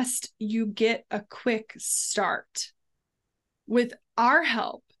suggest you get a quick start. With our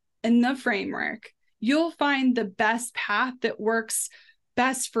help and the framework, you'll find the best path that works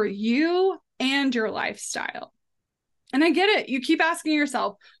best for you and your lifestyle. And I get it. You keep asking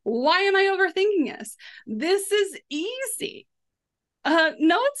yourself, why am I overthinking this? This is easy.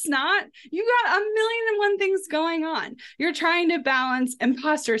 No, it's not. You got 1,000,001 things going on. You're trying to balance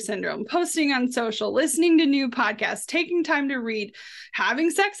imposter syndrome, posting on social, listening to new podcasts, taking time to read, having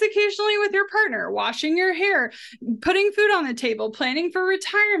sex occasionally with your partner, washing your hair, putting food on the table, planning for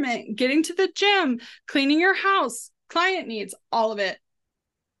retirement, getting to the gym, cleaning your house, client needs, all of it.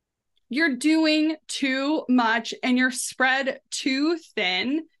 You're doing too much and you're spread too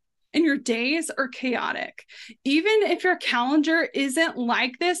thin, and your days are chaotic. Even if your calendar isn't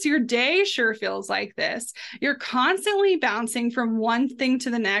like this, your day sure feels like this. You're constantly bouncing from one thing to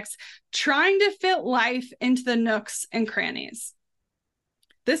the next, trying to fit life into the nooks and crannies.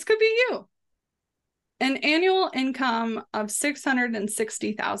 This could be you. An annual income of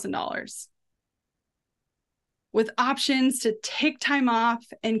 $660,000 with options to take time off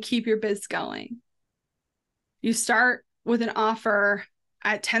and keep your biz going. You start with an offer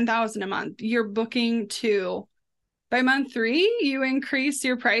at $10,000 a month. You're booking 2. By month 3, you increase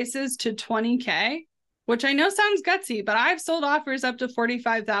your prices to $20K, which I know sounds gutsy, but I've sold offers up to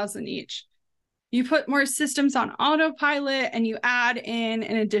 $45,000 each. You put more systems on autopilot and you add in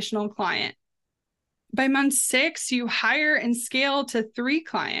an additional client. By month 6, you hire and scale to 3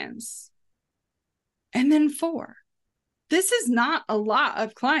 clients. And then 4. This is not a lot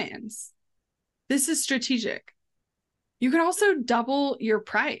of clients. This is strategic. You can also double your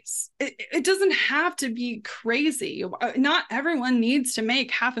price. It doesn't have to be crazy. Not everyone needs to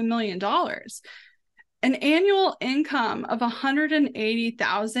make $500,000. An annual income of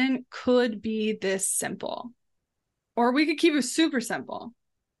 $180,000 could be this simple. Or we could keep it super simple.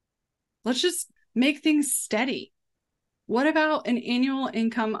 Let's just make things steady. What about an annual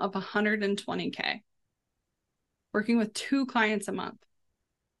income of $120K? Working with 2 clients a month.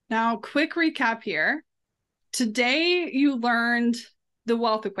 Now, quick recap here. Today, you learned the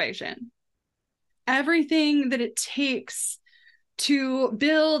wealth equation, everything that it takes to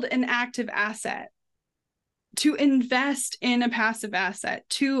build an active asset, to invest in a passive asset,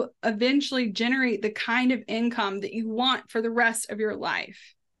 to eventually generate the kind of income that you want for the rest of your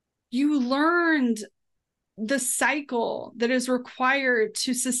life. You learned the cycle that is required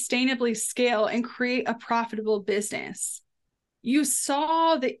to sustainably scale and create a profitable business. You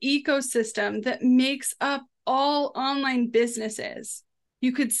saw the ecosystem that makes up all online businesses.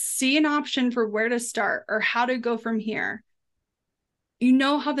 You could see an option for where to start or how to go from here. You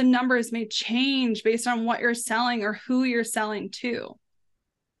know how the numbers may change based on what you're selling or who you're selling to.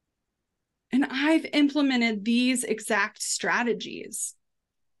 And I've implemented these exact strategies.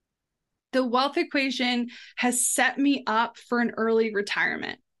 The wealth equation has set me up for an early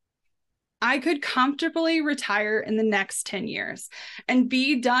retirement. I could comfortably retire in the next 10 years and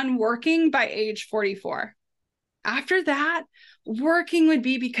be done working by age 44. After that, working would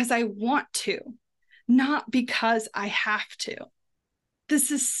be because I want to, not because I have to. The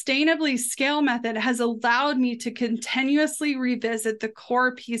sustainably scale method has allowed me to continuously revisit the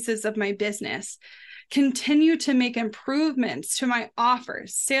core pieces of my business, continue to make improvements to my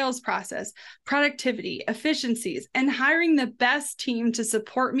offers, sales process, productivity, efficiencies, and hiring the best team to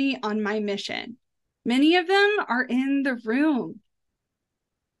support me on my mission. Many of them are in the room.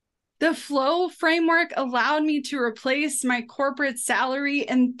 The flow framework allowed me to replace my corporate salary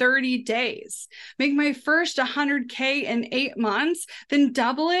in 30 days, make my first 100K in 8 months, then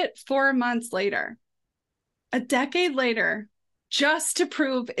double it 4 months later. A decade later, just to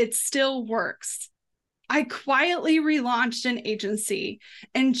prove it still works, I quietly relaunched an agency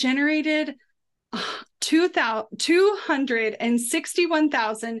and generated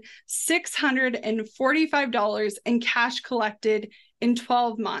 $261,645 in cash collected in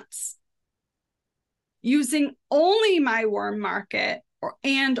 12 months, using only my warm market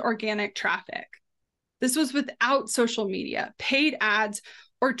and organic traffic. This was without social media, paid ads,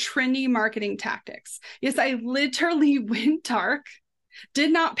 or trendy marketing tactics. Yes, I literally went dark,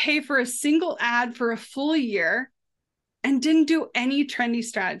 did not pay for a single ad for a full year, and didn't do any trendy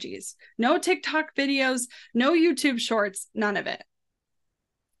strategies. No TikTok videos, no YouTube shorts, none of it.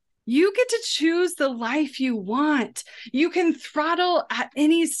 You get to choose the life you want. You can throttle at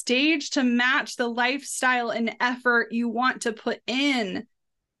any stage to match the lifestyle and effort you want to put in.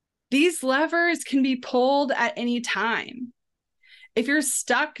 These levers can be pulled at any time. If you're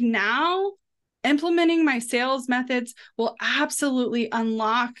stuck now, implementing my sales methods will absolutely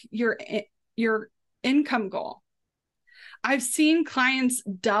unlock your income goal. I've seen clients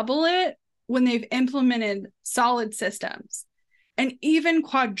double it when they've implemented solid systems, and even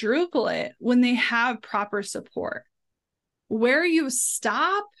quadruple it when they have proper support. Where you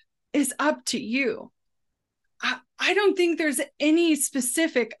stop is up to you. I don't think there's any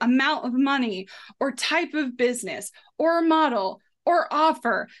specific amount of money or type of business or model or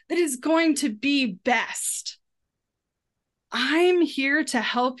offer that is going to be best. I'm here to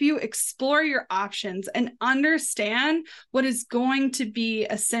help you explore your options and understand what is going to be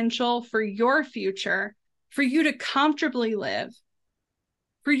essential for your future, for you to comfortably live,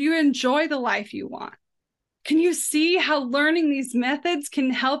 for you to enjoy the life you want. Can you see how learning these methods can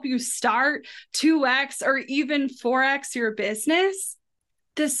help you start 2x or even 4x your business?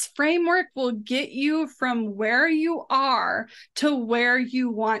 This framework will get you from where you are to where you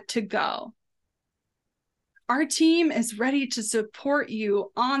want to go. Our team is ready to support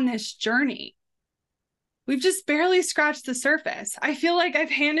you on this journey. We've just barely scratched the surface. I feel like I've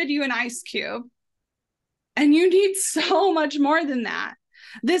handed you an ice cube, and you need so much more than that.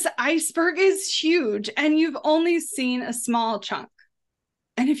 This iceberg is huge, and you've only seen a small chunk.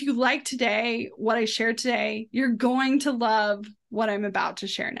 And if you like what I shared today, you're going to love what I'm about to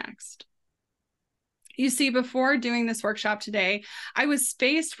share next. You see, before doing this workshop today, I was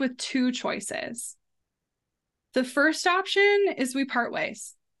faced with two choices. The first option is we part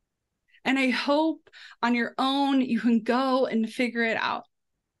ways. And I hope on your own you can go and figure it out.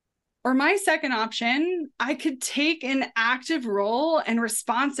 Or my second option, I could take an active role and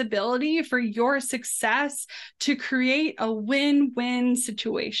responsibility for your success to create a win-win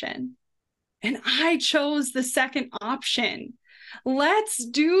situation. And I chose the second option. Let's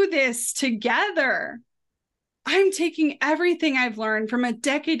do this together. I'm taking everything I've learned from a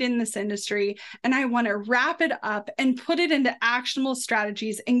decade in this industry, and I want to wrap it up and put it into actionable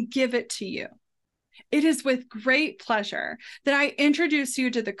strategies and give it to you. It is with great pleasure that I introduce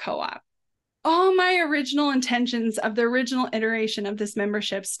you to the co-op. All my original intentions of the original iteration of this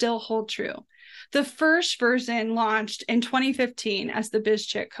membership still hold true. The first version launched in 2015 as the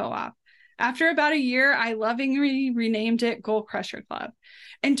BizChit Co-op. After about a year, I lovingly renamed it Goal Crusher Club.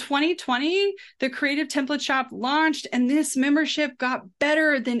 In 2020, the Creative Template Shop launched, and this membership got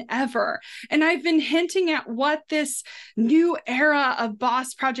better than ever. And I've been hinting at what this new era of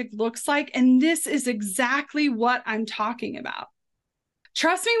Boss Project looks like, and this is exactly what I'm talking about.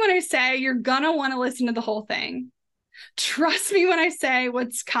 Trust me when I say you're gonna want to listen to the whole thing. Trust me when I say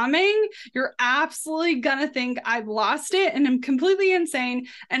what's coming, you're absolutely gonna think I've lost it and I'm completely insane,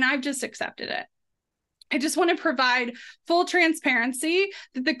 and I've just accepted it. I just want to provide full transparency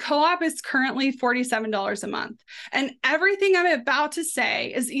that the co-op is currently $47 a month. And everything I'm about to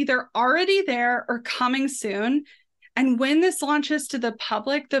say is either already there or coming soon. And when this launches to the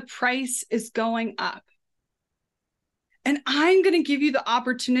public, the price is going up. And I'm going to give you the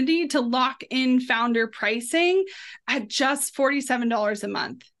opportunity to lock in founder pricing at just $47 a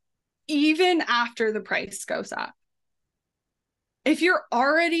month, even after the price goes up. If you're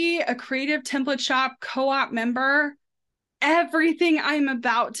already a Creative Template Shop co-op member, everything I'm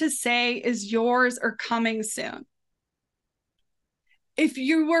about to say is yours or coming soon. If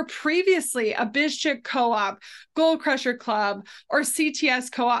you were previously a BizChick co-op, Goal Crusher Club, or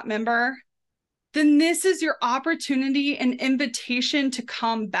CTS co-op member, then this is your opportunity and invitation to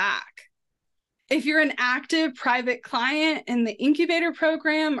come back. If you're an active private client in the incubator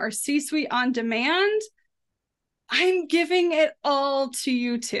program or C-Suite on demand, I'm giving it all to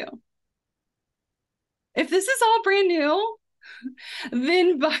you too. If this is all brand new,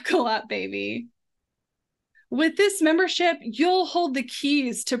 then buckle up, baby. With this membership, you'll hold the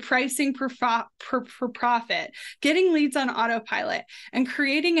keys to pricing for profit, getting leads on autopilot, and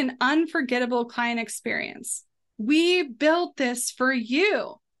creating an unforgettable client experience. We built this for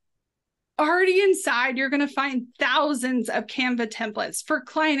you. Already inside, you're going to find thousands of Canva templates for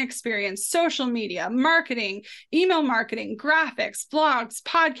client experience, social media, marketing, email marketing, graphics, blogs,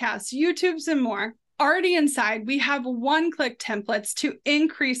 podcasts, YouTubes, and more. Already inside, we have one-click templates to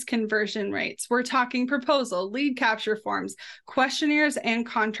increase conversion rates. We're talking proposal, lead capture forms, questionnaires, and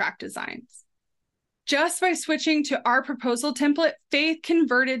contract designs. Just by switching to our proposal template, Faith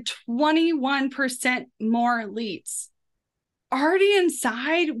converted 21% more leads. Already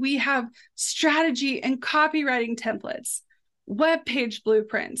inside, we have strategy and copywriting templates, web page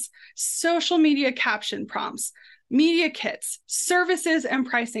blueprints, social media caption prompts, media kits, services, and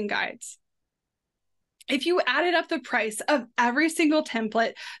pricing guides. If you added up the price of every single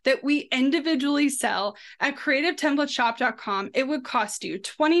template that we individually sell at creativetemplateshop.com, it would cost you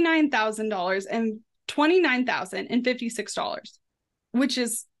 $29,056, which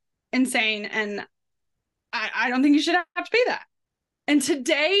is insane. And I don't think you should have to pay that. And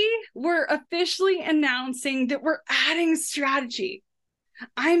today we're officially announcing that we're adding strategy.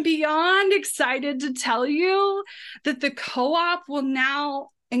 I'm beyond excited to tell you that the co-op will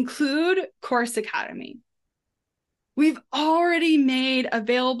now include Course Academy. We've already made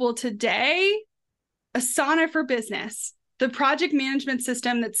available today Asana for Business, the project management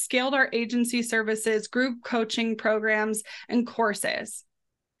system that scaled our agency services, group coaching programs, and courses.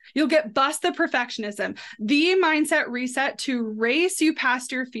 You'll get Bust the Perfectionism, the mindset reset to race you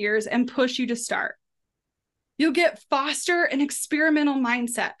past your fears and push you to start. You'll get Foster an Experimental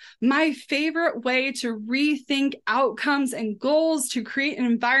Mindset, my favorite way to rethink outcomes and goals to create an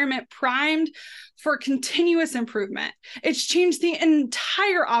environment primed for continuous improvement. It's changed the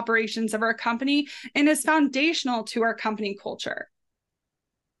entire operations of our company and is foundational to our company culture.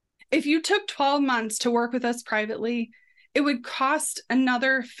 If you took 12 months to work with us privately, it would cost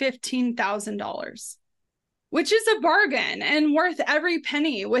another $15,000. Which is a bargain and worth every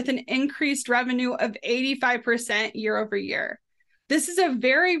penny with an increased revenue of 85% year over year. This is a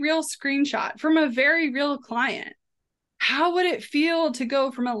very real screenshot from a very real client. How would it feel to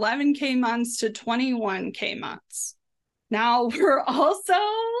go from 11K months to 21K months? Now we're also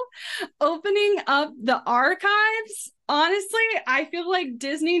opening up the archives. Honestly, I feel like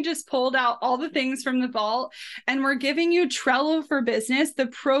Disney just pulled out all the things from the vault, and we're giving you Trello for Business, the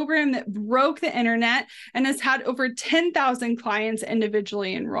program that broke the internet and has had over 10,000 clients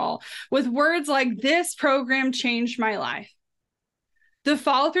individually enroll, with words like, "This program changed my life." The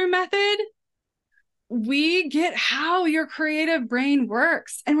follow-through method, we get how your creative brain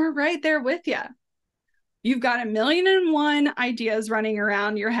works, and we're right there with you. You've got 1,000,001 ideas running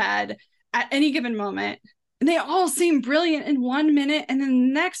around your head at any given moment. And they all seem brilliant in 1 minute. And then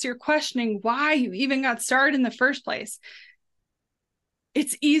the next, you're questioning why you even got started in the first place.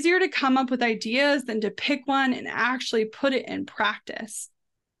 It's easier to come up with ideas than to pick one and actually put it in practice.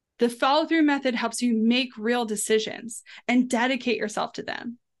 The follow-through method helps you make real decisions and dedicate yourself to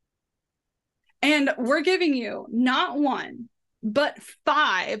them. And we're giving you not one, but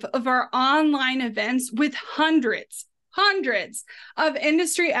 5 of our online events with hundreds of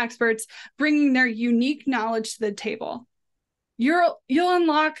industry experts bringing their unique knowledge to the table. You'll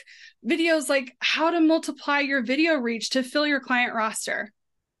unlock videos like how to multiply your video reach to fill your client roster,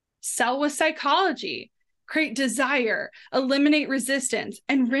 sell with psychology, create desire, eliminate resistance,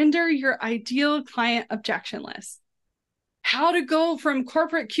 and render your ideal client objectionless. How to go from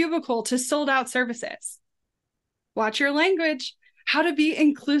corporate cubicle to sold out services. Watch your language, how to be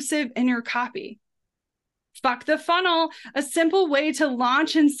inclusive in your copy. Fuck the funnel, a simple way to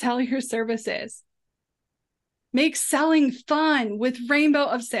launch and sell your services. Make selling fun with Rainbow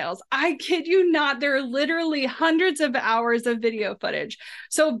of Sales. I kid you not, there are literally hundreds of hours of video footage.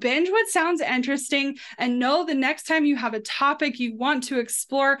 So binge what sounds interesting and know the next time you have a topic you want to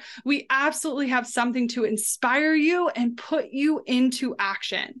explore, we absolutely have something to inspire you and put you into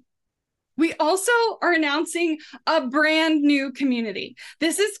action. We also are announcing a brand new community.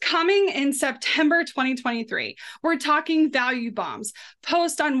 This is coming in September 2023. We're talking value bombs,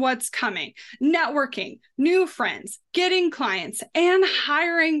 post on what's coming, networking, new friends, getting clients, and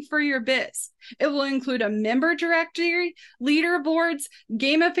hiring for your biz. It will include a member directory, leaderboards,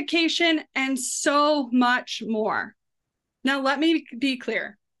 gamification, and so much more. Now, let me be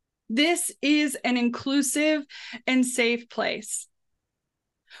clear. This is an inclusive and safe place.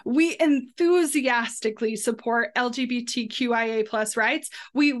 We enthusiastically support LGBTQIA plus rights.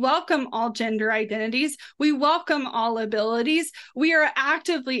 We welcome all gender identities. We welcome all abilities. We are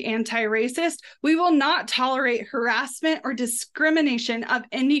actively anti-racist. We will not tolerate harassment or discrimination of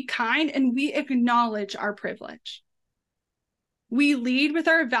any kind, and we acknowledge our privilege. We lead with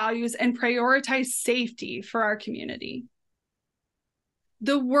our values and prioritize safety for our community.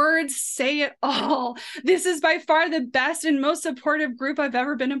 The words say it all. This is by far the best and most supportive group I've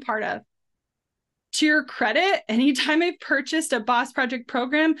ever been a part of. To your credit, anytime I've purchased a Boss Project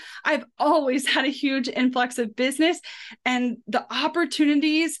program, I've always had a huge influx of business, and the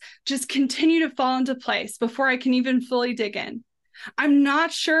opportunities just continue to fall into place before I can even fully dig in. I'm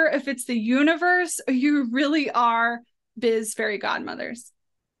not sure if it's the universe or you really are biz fairy godmothers.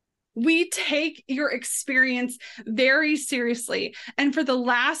 We take your experience very seriously. And for the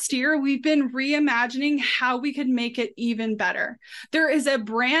last year, we've been reimagining how we could make it even better. There is a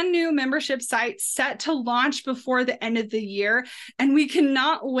brand new membership site set to launch before the end of the year, and we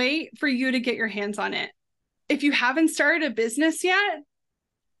cannot wait for you to get your hands on it. If you haven't started a business yet,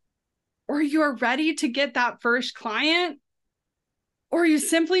 or you are ready to get that first client, or you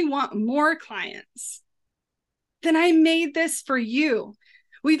simply want more clients, then I made this for you.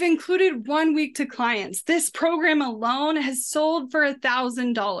 We've included 1 week to clients. This program alone has sold for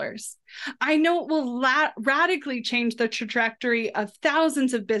 $1,000. I know it will radically change the trajectory of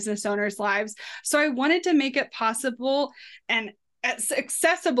thousands of business owners' lives, so I wanted to make it possible and as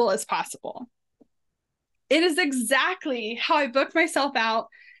accessible as possible. It is exactly how I booked myself out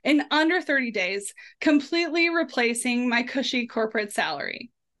in under 30 days, completely replacing my cushy corporate salary.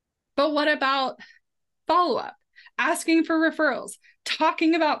 But what about follow-up? Asking for referrals,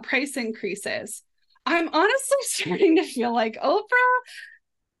 talking about price increases. I'm honestly starting to feel like Oprah.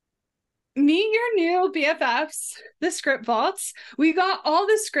 Meet your new BFFs, the script vaults. We got all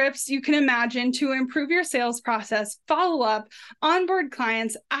the scripts you can imagine to improve your sales process, follow up, onboard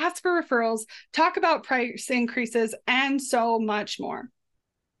clients, ask for referrals, talk about price increases, and so much more.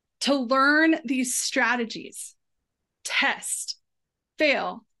 To learn these strategies, test,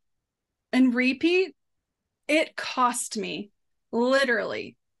 fail, and repeat, it cost me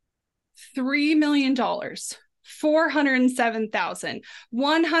literally $3 million,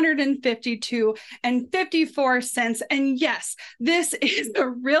 407,152.54. And yes, this is a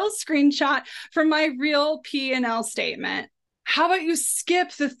real screenshot from my real P&L statement. How about you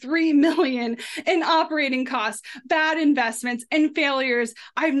skip the $3 million in operating costs, bad investments, and failures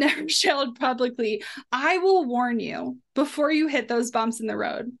I've never shared publicly? I will warn you before you hit those bumps in the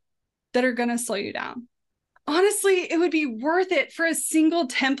road that are going to slow you down. Honestly, it would be worth it for a single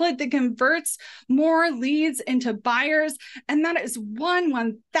template that converts more leads into buyers, and that is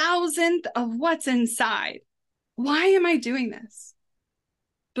 1/1000th of what's inside. Why am I doing this?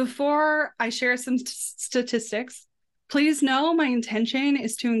 Before I share some statistics, please know my intention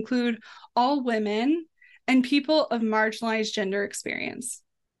is to include all women and people of marginalized gender experience.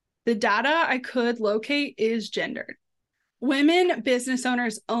 The data I could locate is gendered. Women business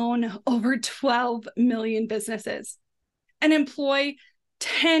owners own over 12 million businesses and employ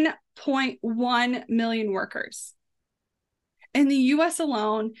 10.1 million workers. In the US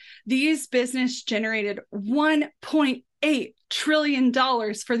alone, these businesses generated $1.8 trillion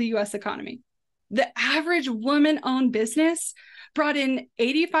for the US economy. The average woman-owned business brought in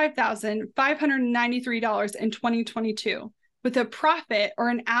 $85,593 in 2022 with a profit or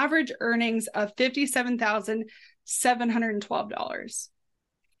an average earnings of $57,712.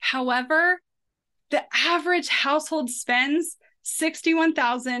 However, the average household spends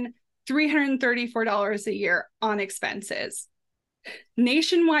 $61,334 a year on expenses.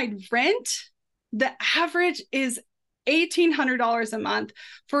 Nationwide rent, the average is $1,800 a month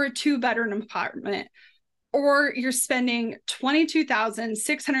for a 2-bedroom apartment, or you're spending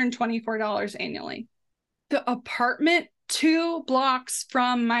 $22,624 annually. The apartment 2 blocks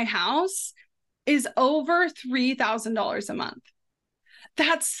from my house is over $3,000 a month.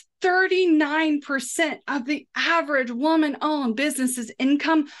 That's 39% of the average woman-owned business's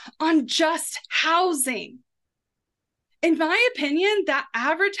income on just housing. In my opinion, that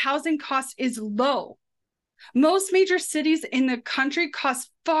average housing cost is low. Most major cities in the country cost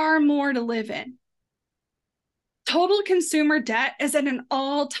far more to live in. Total consumer debt is at an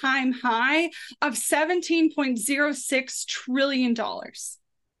all-time high of $17.06 trillion.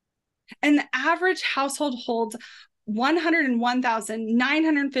 And the average household holds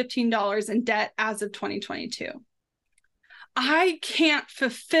 $101,915 in debt as of 2022. I can't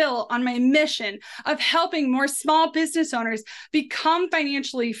fulfill on my mission of helping more small business owners become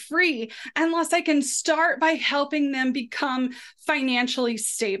financially free unless I can start by helping them become financially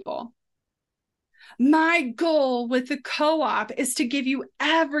stable. My goal with the co-op is to give you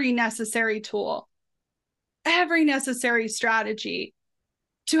every necessary tool, every necessary strategy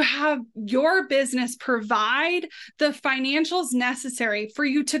to have your business provide the financials necessary for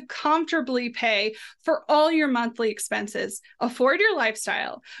you to comfortably pay for all your monthly expenses, afford your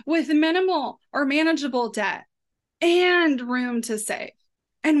lifestyle with minimal or manageable debt and room to save.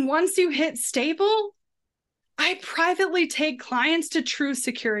 And once you hit stable, I privately take clients to true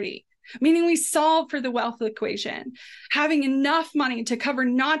security, meaning we solve for the wealth equation, having enough money to cover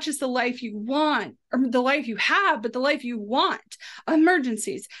not just the life you want or the life you have, but the life you want,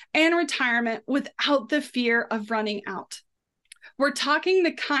 emergencies and retirement without the fear of running out. We're talking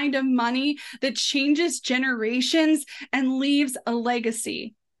the kind of money that changes generations and leaves a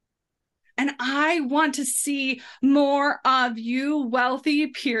legacy. And I want to see more of you wealthy,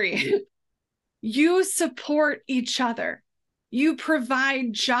 period. You support each other. You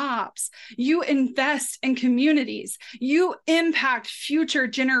provide jobs, you invest in communities, you impact future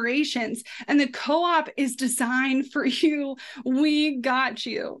generations, and the co-op is designed for you. We got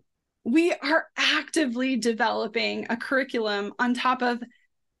you. We are actively developing a curriculum on top of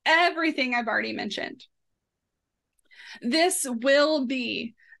everything I've already mentioned. This will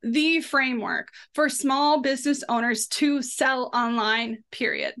be the framework for small business owners to sell online,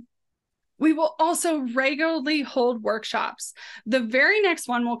 period. We will also regularly hold workshops. The very next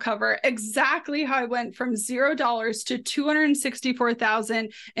one will cover exactly how I went from $0 to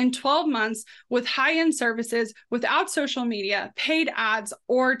 $264,000 in 12 months with high-end services without social media, paid ads,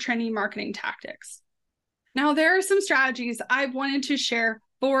 or trendy marketing tactics. Now, there are some strategies I've wanted to share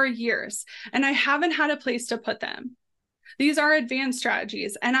for years, and I haven't had a place to put them. These are advanced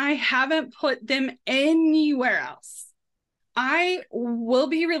strategies, and I haven't put them anywhere else. I will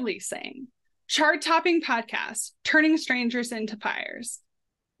be releasing chart-topping podcasts, Turning Strangers into Buyers,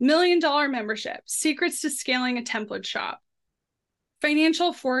 $1 Million Membership, Secrets to Scaling a Template Shop,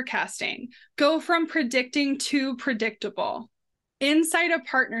 Financial Forecasting, Go from Predicting to Predictable, Inside a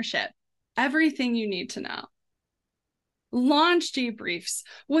Partnership, Everything You Need to Know, Launch Debriefs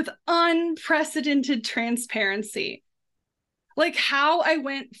with unprecedented transparency, like how I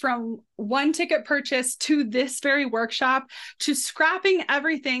went from one ticket purchase to this very workshop to scrapping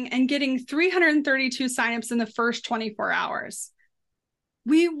everything and getting 332 signups in the first 24 hours.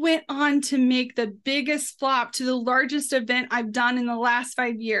 We went on to make the biggest flop to the largest event I've done in the last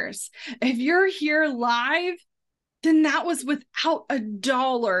 5 years. If you're here live, then that was without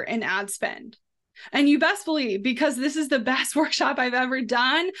 $1 in ad spend. And you best believe, because this is the best workshop I've ever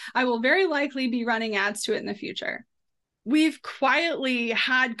done, I will very likely be running ads to it in the future. We've quietly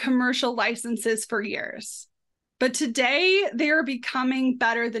had commercial licenses for years, but today they are becoming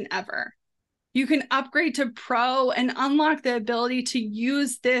better than ever. You can upgrade to Pro and unlock the ability to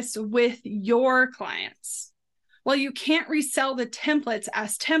use this with your clients. While you can't resell the templates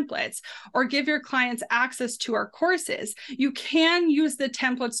as templates or give your clients access to our courses, you can use the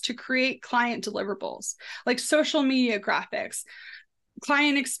templates to create client deliverables like social media graphics,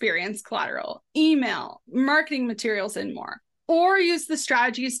 client experience collateral, email, marketing materials, and more, or use the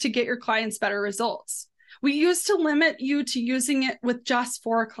strategies to get your clients better results. We used to limit you to using it with just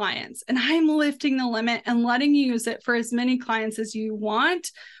 4 clients, and I'm lifting the limit and letting you use it for as many clients as you want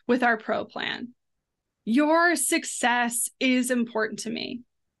with our Pro plan. Your success is important to me.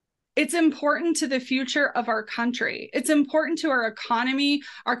 It's important to the future of our country. It's important to our economy,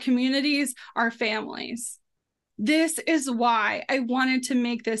 our communities, our families. This is why I wanted to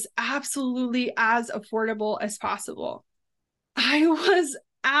make this absolutely as affordable as possible. I was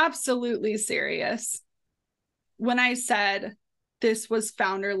absolutely serious when I said this was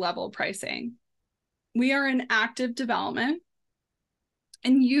founder level pricing. We are in active development,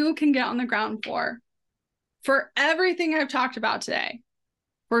 and you can get on the ground floor for everything I've talked about today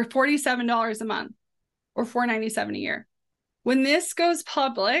for $47 a month or $497 a year. When this goes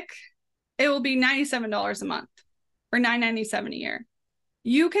public, it will be $97 a month or $997 a year.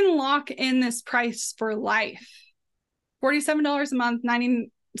 You can lock in this price for life. $47 a month,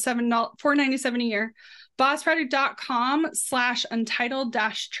 $497 a year.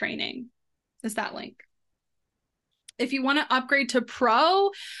 bossproject.com/untitled-training is that link. If you want to upgrade to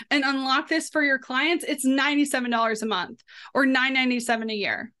pro and unlock this for your clients, it's $97 a month or $997 a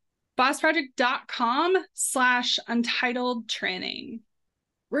year. bossproject.com/untitled-training.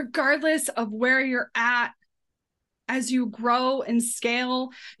 Regardless of where you're at, as you grow and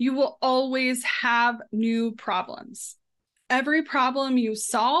scale, you will always have new problems. Every problem you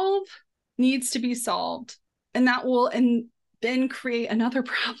solve needs to be solved, and that will then create another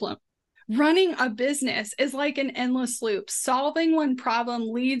problem. Running a business is like an endless loop. Solving one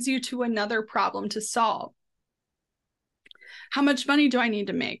problem leads you to another problem to solve. How much money do I need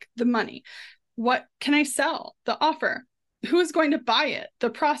to make? The money. What can I sell? The offer. Who is going to buy it? The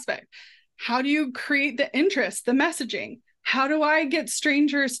prospect. How do you create the interest? The messaging. How do I get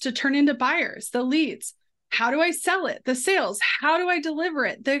strangers to turn into buyers? The leads. How do I sell it? The sales. How do I deliver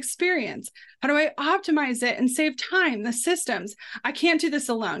it? The experience. How do I optimize it and save time? The systems. I can't do this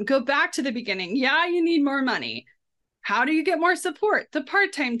alone. Go back to the beginning. Yeah, you need more money. How do you get more support? The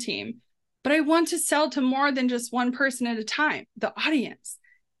part-time team. But I want to sell to more than just one person at a time. The audience.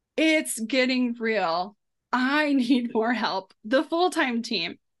 It's getting real. I need more help. The full-time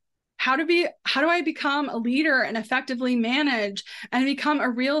team. How do I become a leader and effectively manage and become a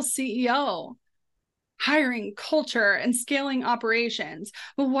real CEO? Hiring, culture, and scaling operations.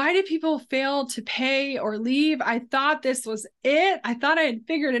 But why do people fail to pay or leave? I thought this was it. I thought I had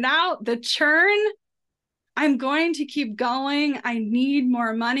figured it out. The churn. I'm going to keep going. I need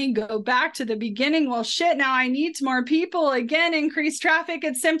more money. Go back to the beginning. Well, shit, now I need more people. Again, increase traffic.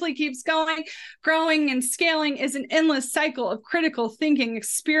 It simply keeps going. Growing and scaling is an endless cycle of critical thinking,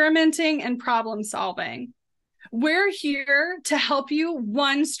 experimenting, and problem solving. We're here to help you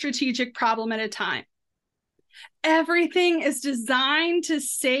one strategic problem at a time. Everything is designed to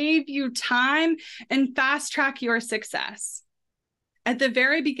save you time and fast track your success. At the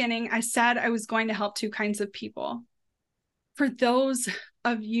very beginning, I said I was going to help two kinds of people. For those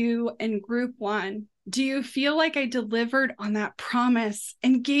of you in group one, do you feel like I delivered on that promise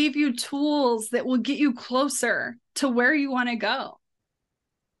and gave you tools that will get you closer to where you want to go?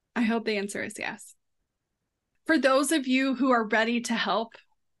 I hope the answer is yes. For those of you who are ready to help,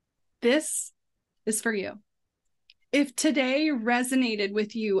 this is for you. If today resonated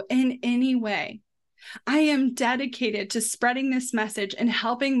with you in any way, I am dedicated to spreading this message and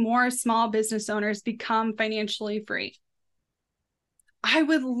helping more small business owners become financially free. I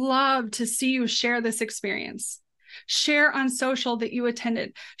would love to see you share this experience. Share on social that you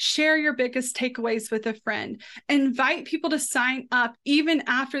attended. Share your biggest takeaways with a friend. Invite people to sign up even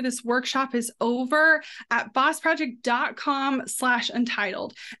after this workshop is over at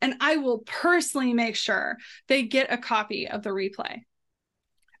bossproject.com/untitled. And I will personally make sure they get a copy of the replay.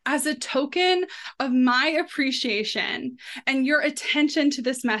 As a token of my appreciation and your attention to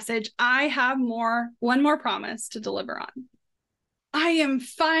this message, I have one more promise to deliver on. I am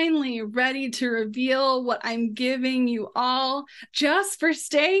finally ready to reveal what I'm giving you all just for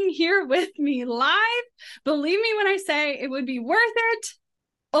staying here with me live. Believe me when I say it would be worth it.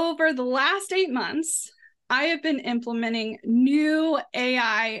 Over the last 8 months, I have been implementing new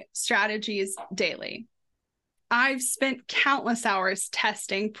AI strategies daily. I've spent countless hours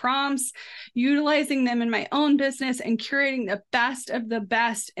testing prompts, utilizing them in my own business, and curating the best of the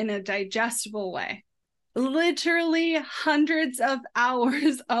best in a digestible way. Literally hundreds of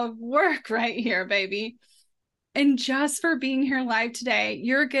hours of work right here, baby. And just for being here live today,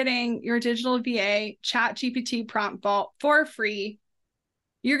 you're getting your digital VA ChatGPT prompt vault for free.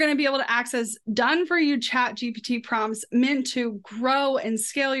 You're going to be able to access done for you ChatGPT prompts meant to grow and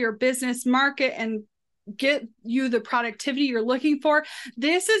scale your business, market, and get you the productivity you're looking for.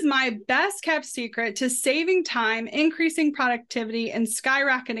 This is my best kept secret to saving time, increasing productivity, and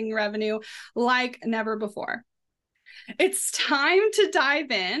skyrocketing revenue like never before. It's time to dive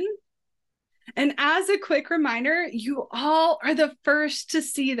in And as a quick reminder, you all are the first to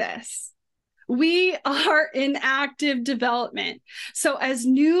see this. We are in active development. So as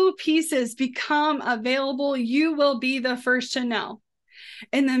new pieces become available, you will be the first to know.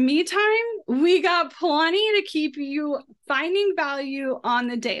 In the meantime, we got plenty to keep you finding value on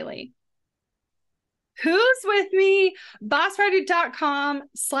the daily. Who's with me?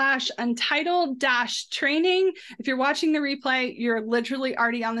 bossfighter.com/untitled-training. If you're watching the replay, you're literally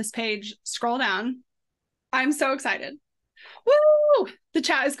already on this page. Scroll down. I'm so excited. Woo! The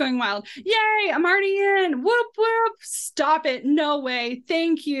chat is going wild. Yay, I'm already in. Whoop, whoop. Stop it. No way.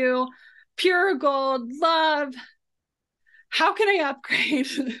 Thank you. Pure gold. Love. How can I upgrade?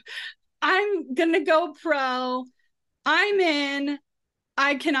 I'm going to go pro. I'm in.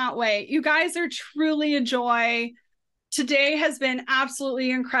 I cannot wait. You guys are truly a joy. Today has been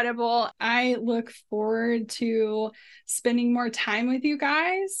absolutely incredible. I look forward to spending more time with you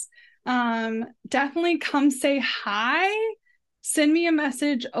guys. Definitely come say hi. Send me a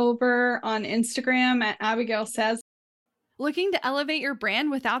message over on Instagram at Abigail Says. Looking to elevate your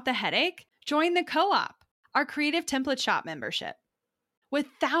brand without the headache? Join the Co-op, our creative template shop membership. With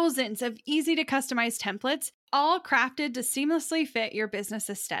thousands of easy to customize templates, all crafted to seamlessly fit your business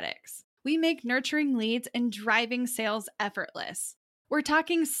aesthetics, we make nurturing leads and driving sales effortless. We're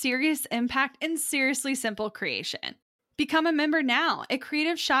talking serious impact and seriously simple creation. Become a member now at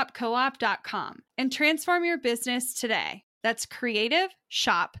creativeshopcoop.com and transform your business today. That's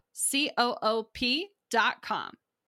creativeshopcoop.com.